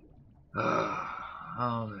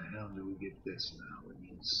how the hell do we get this now? We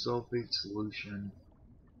need sulfate solution,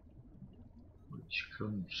 which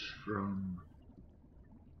comes from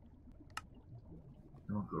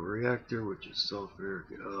chemical reactor, which is sulfuric.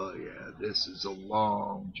 Oh yeah, this is a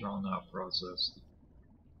long, drawn-out process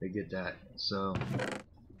to get that. So,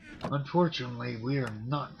 unfortunately, we are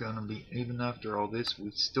not gonna be, even after all this, we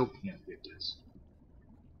still can't get this.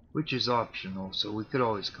 Which is optional, so we could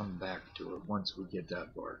always come back to it once we get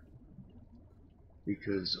that far.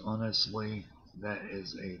 Because honestly, that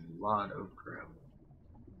is a lot of crap.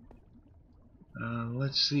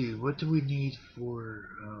 Let's see, what do we need for,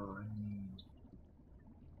 I need,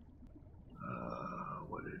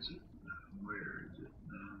 what is it? Where is it?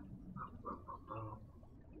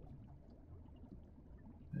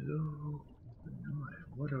 Hello?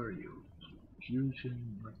 What are you?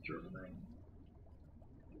 Fusion electrolyte.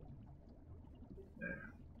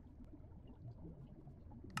 There.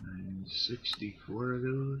 64 of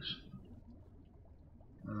those.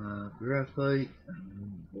 Graphite.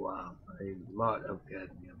 Wow, a lot of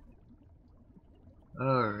cadmium.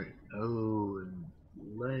 Alright, oh, and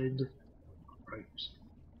lead, pipes,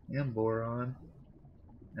 and boron,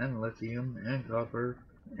 and lithium, and copper,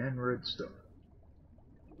 and redstone.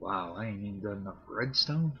 Wow, I ain't even got enough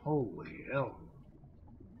redstone? Holy hell.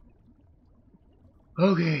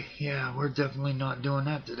 Okay, yeah, we're definitely not doing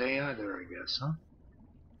that today either, I guess, huh?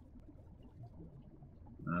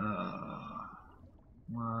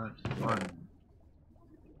 What fun.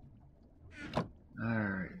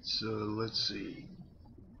 Alright, so let's see.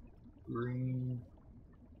 Green.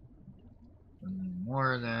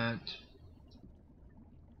 More of that.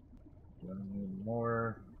 Gonna need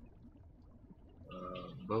more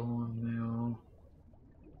bone meal.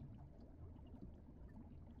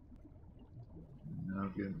 Now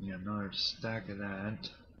give me another stack of that.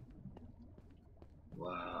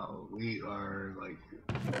 Wow, we are like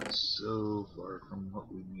so far from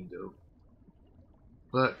what we need though.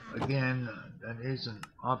 But again, that is an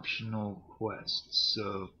optional quest,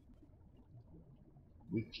 so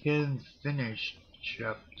we can finish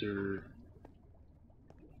chapter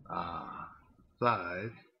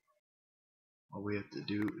 5. All we have to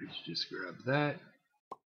do is just grab that,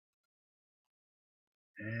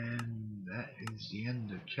 and that is the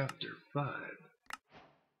end of chapter 5.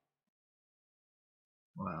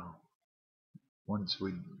 Wow. Once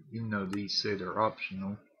we, even though these say they're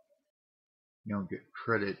optional, you don't get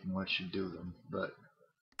credit unless you do them, but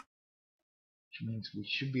which means we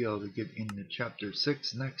should be able to get into chapter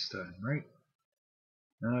 6 next time, right?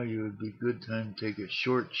 Now it would be good time to take a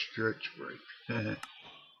short stretch break.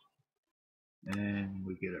 And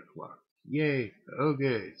we get a clock. Yay!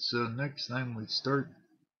 Okay, so next time we start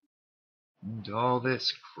into all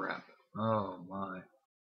this crap. Oh my.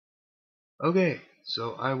 Okay,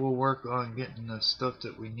 so I will work on getting the stuff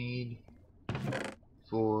that we need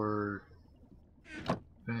for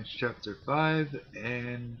finish chapter 5,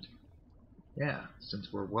 and yeah,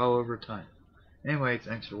 since we're well over time. Anyway,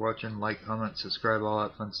 thanks for watching, like, comment, subscribe, all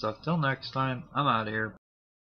that fun stuff. Till next time, I'm out of here.